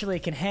officially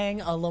can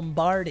hang a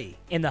Lombardi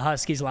in the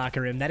Huskies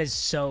locker room. That is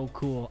so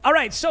cool. All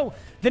right, so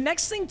the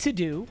next thing to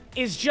do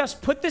is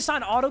just put this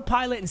on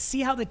autopilot and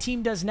see how the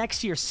team does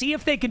next year. See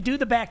if they can do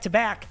the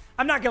back-to-back.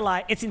 I'm not gonna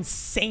lie, it's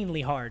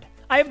insanely hard.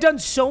 I have done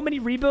so many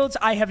rebuilds,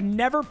 I have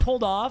never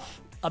pulled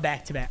off a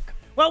back-to-back.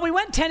 Well, we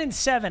went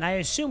 10-7. I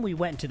assume we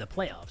went to the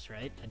playoffs,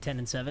 right? At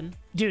 10-7?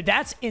 Dude,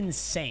 that's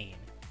insane.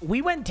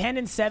 We went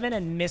 10-7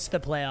 and missed the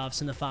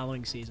playoffs in the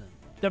following season.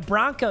 The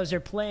Broncos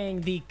are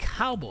playing the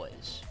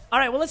Cowboys. All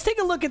right, well, let's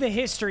take a look at the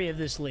history of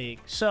this league.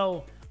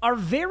 So, our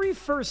very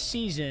first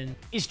season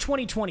is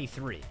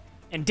 2023.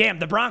 And damn,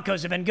 the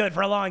Broncos have been good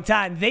for a long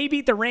time. They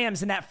beat the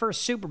Rams in that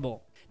first Super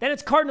Bowl. Then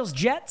it's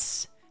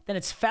Cardinals-Jets. Then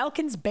it's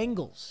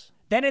Falcons-Bengals.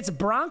 Then it's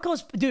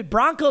Broncos. Dude,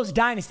 Broncos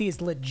dynasty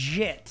is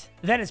legit.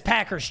 Then it's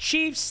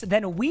Packers-Chiefs.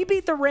 Then we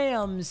beat the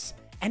Rams.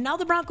 And now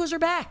the Broncos are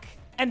back.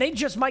 And they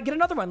just might get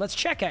another one. Let's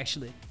check,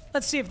 actually.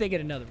 Let's see if they get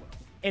another one.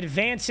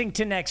 Advancing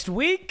to next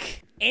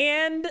week.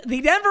 And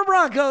the Denver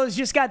Broncos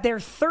just got their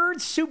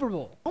 3rd Super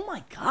Bowl. Oh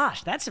my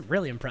gosh, that's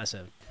really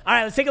impressive. All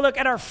right, let's take a look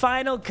at our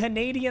final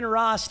Canadian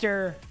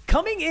roster.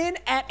 Coming in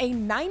at a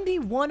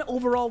 91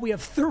 overall, we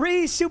have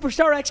 3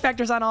 superstar X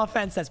Factors on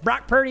offense. That's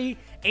Brock Purdy,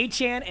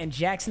 Achane, and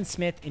Jackson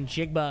Smith and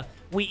Jigba.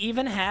 We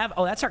even have,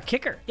 oh, that's our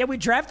kicker. Yeah, we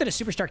drafted a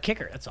superstar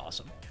kicker. That's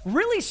awesome.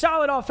 Really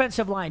solid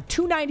offensive line.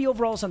 290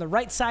 overalls on the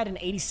right side and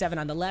 87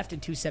 on the left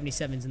and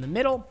 277s in the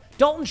middle.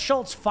 Dalton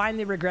Schultz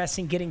finally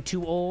regressing, getting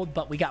too old,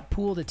 but we got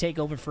Poole to take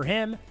over for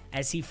him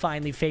as he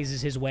finally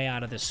phases his way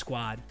out of the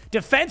squad.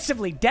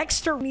 Defensively,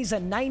 Dexter, he's a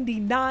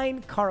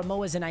 99.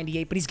 Karamoa's a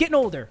 98, but he's getting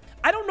older.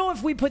 I don't know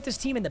if we put this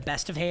team in the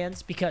best of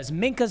hands because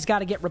Minka's got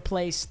to get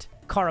replaced.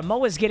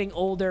 Karamoa's getting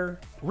older.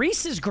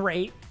 Reese is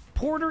great.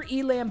 Porter,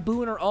 Elam,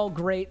 Boone are all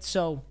great.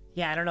 So,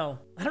 yeah, I don't know.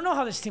 I don't know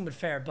how this team would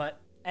fare, but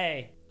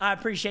hey, I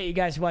appreciate you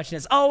guys watching.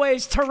 As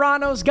always,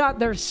 Toronto's got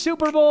their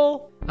Super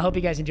Bowl. I hope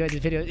you guys enjoyed this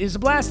video. It was a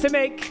blast to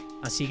make.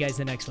 I'll see you guys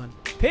in the next one.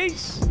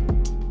 Peace.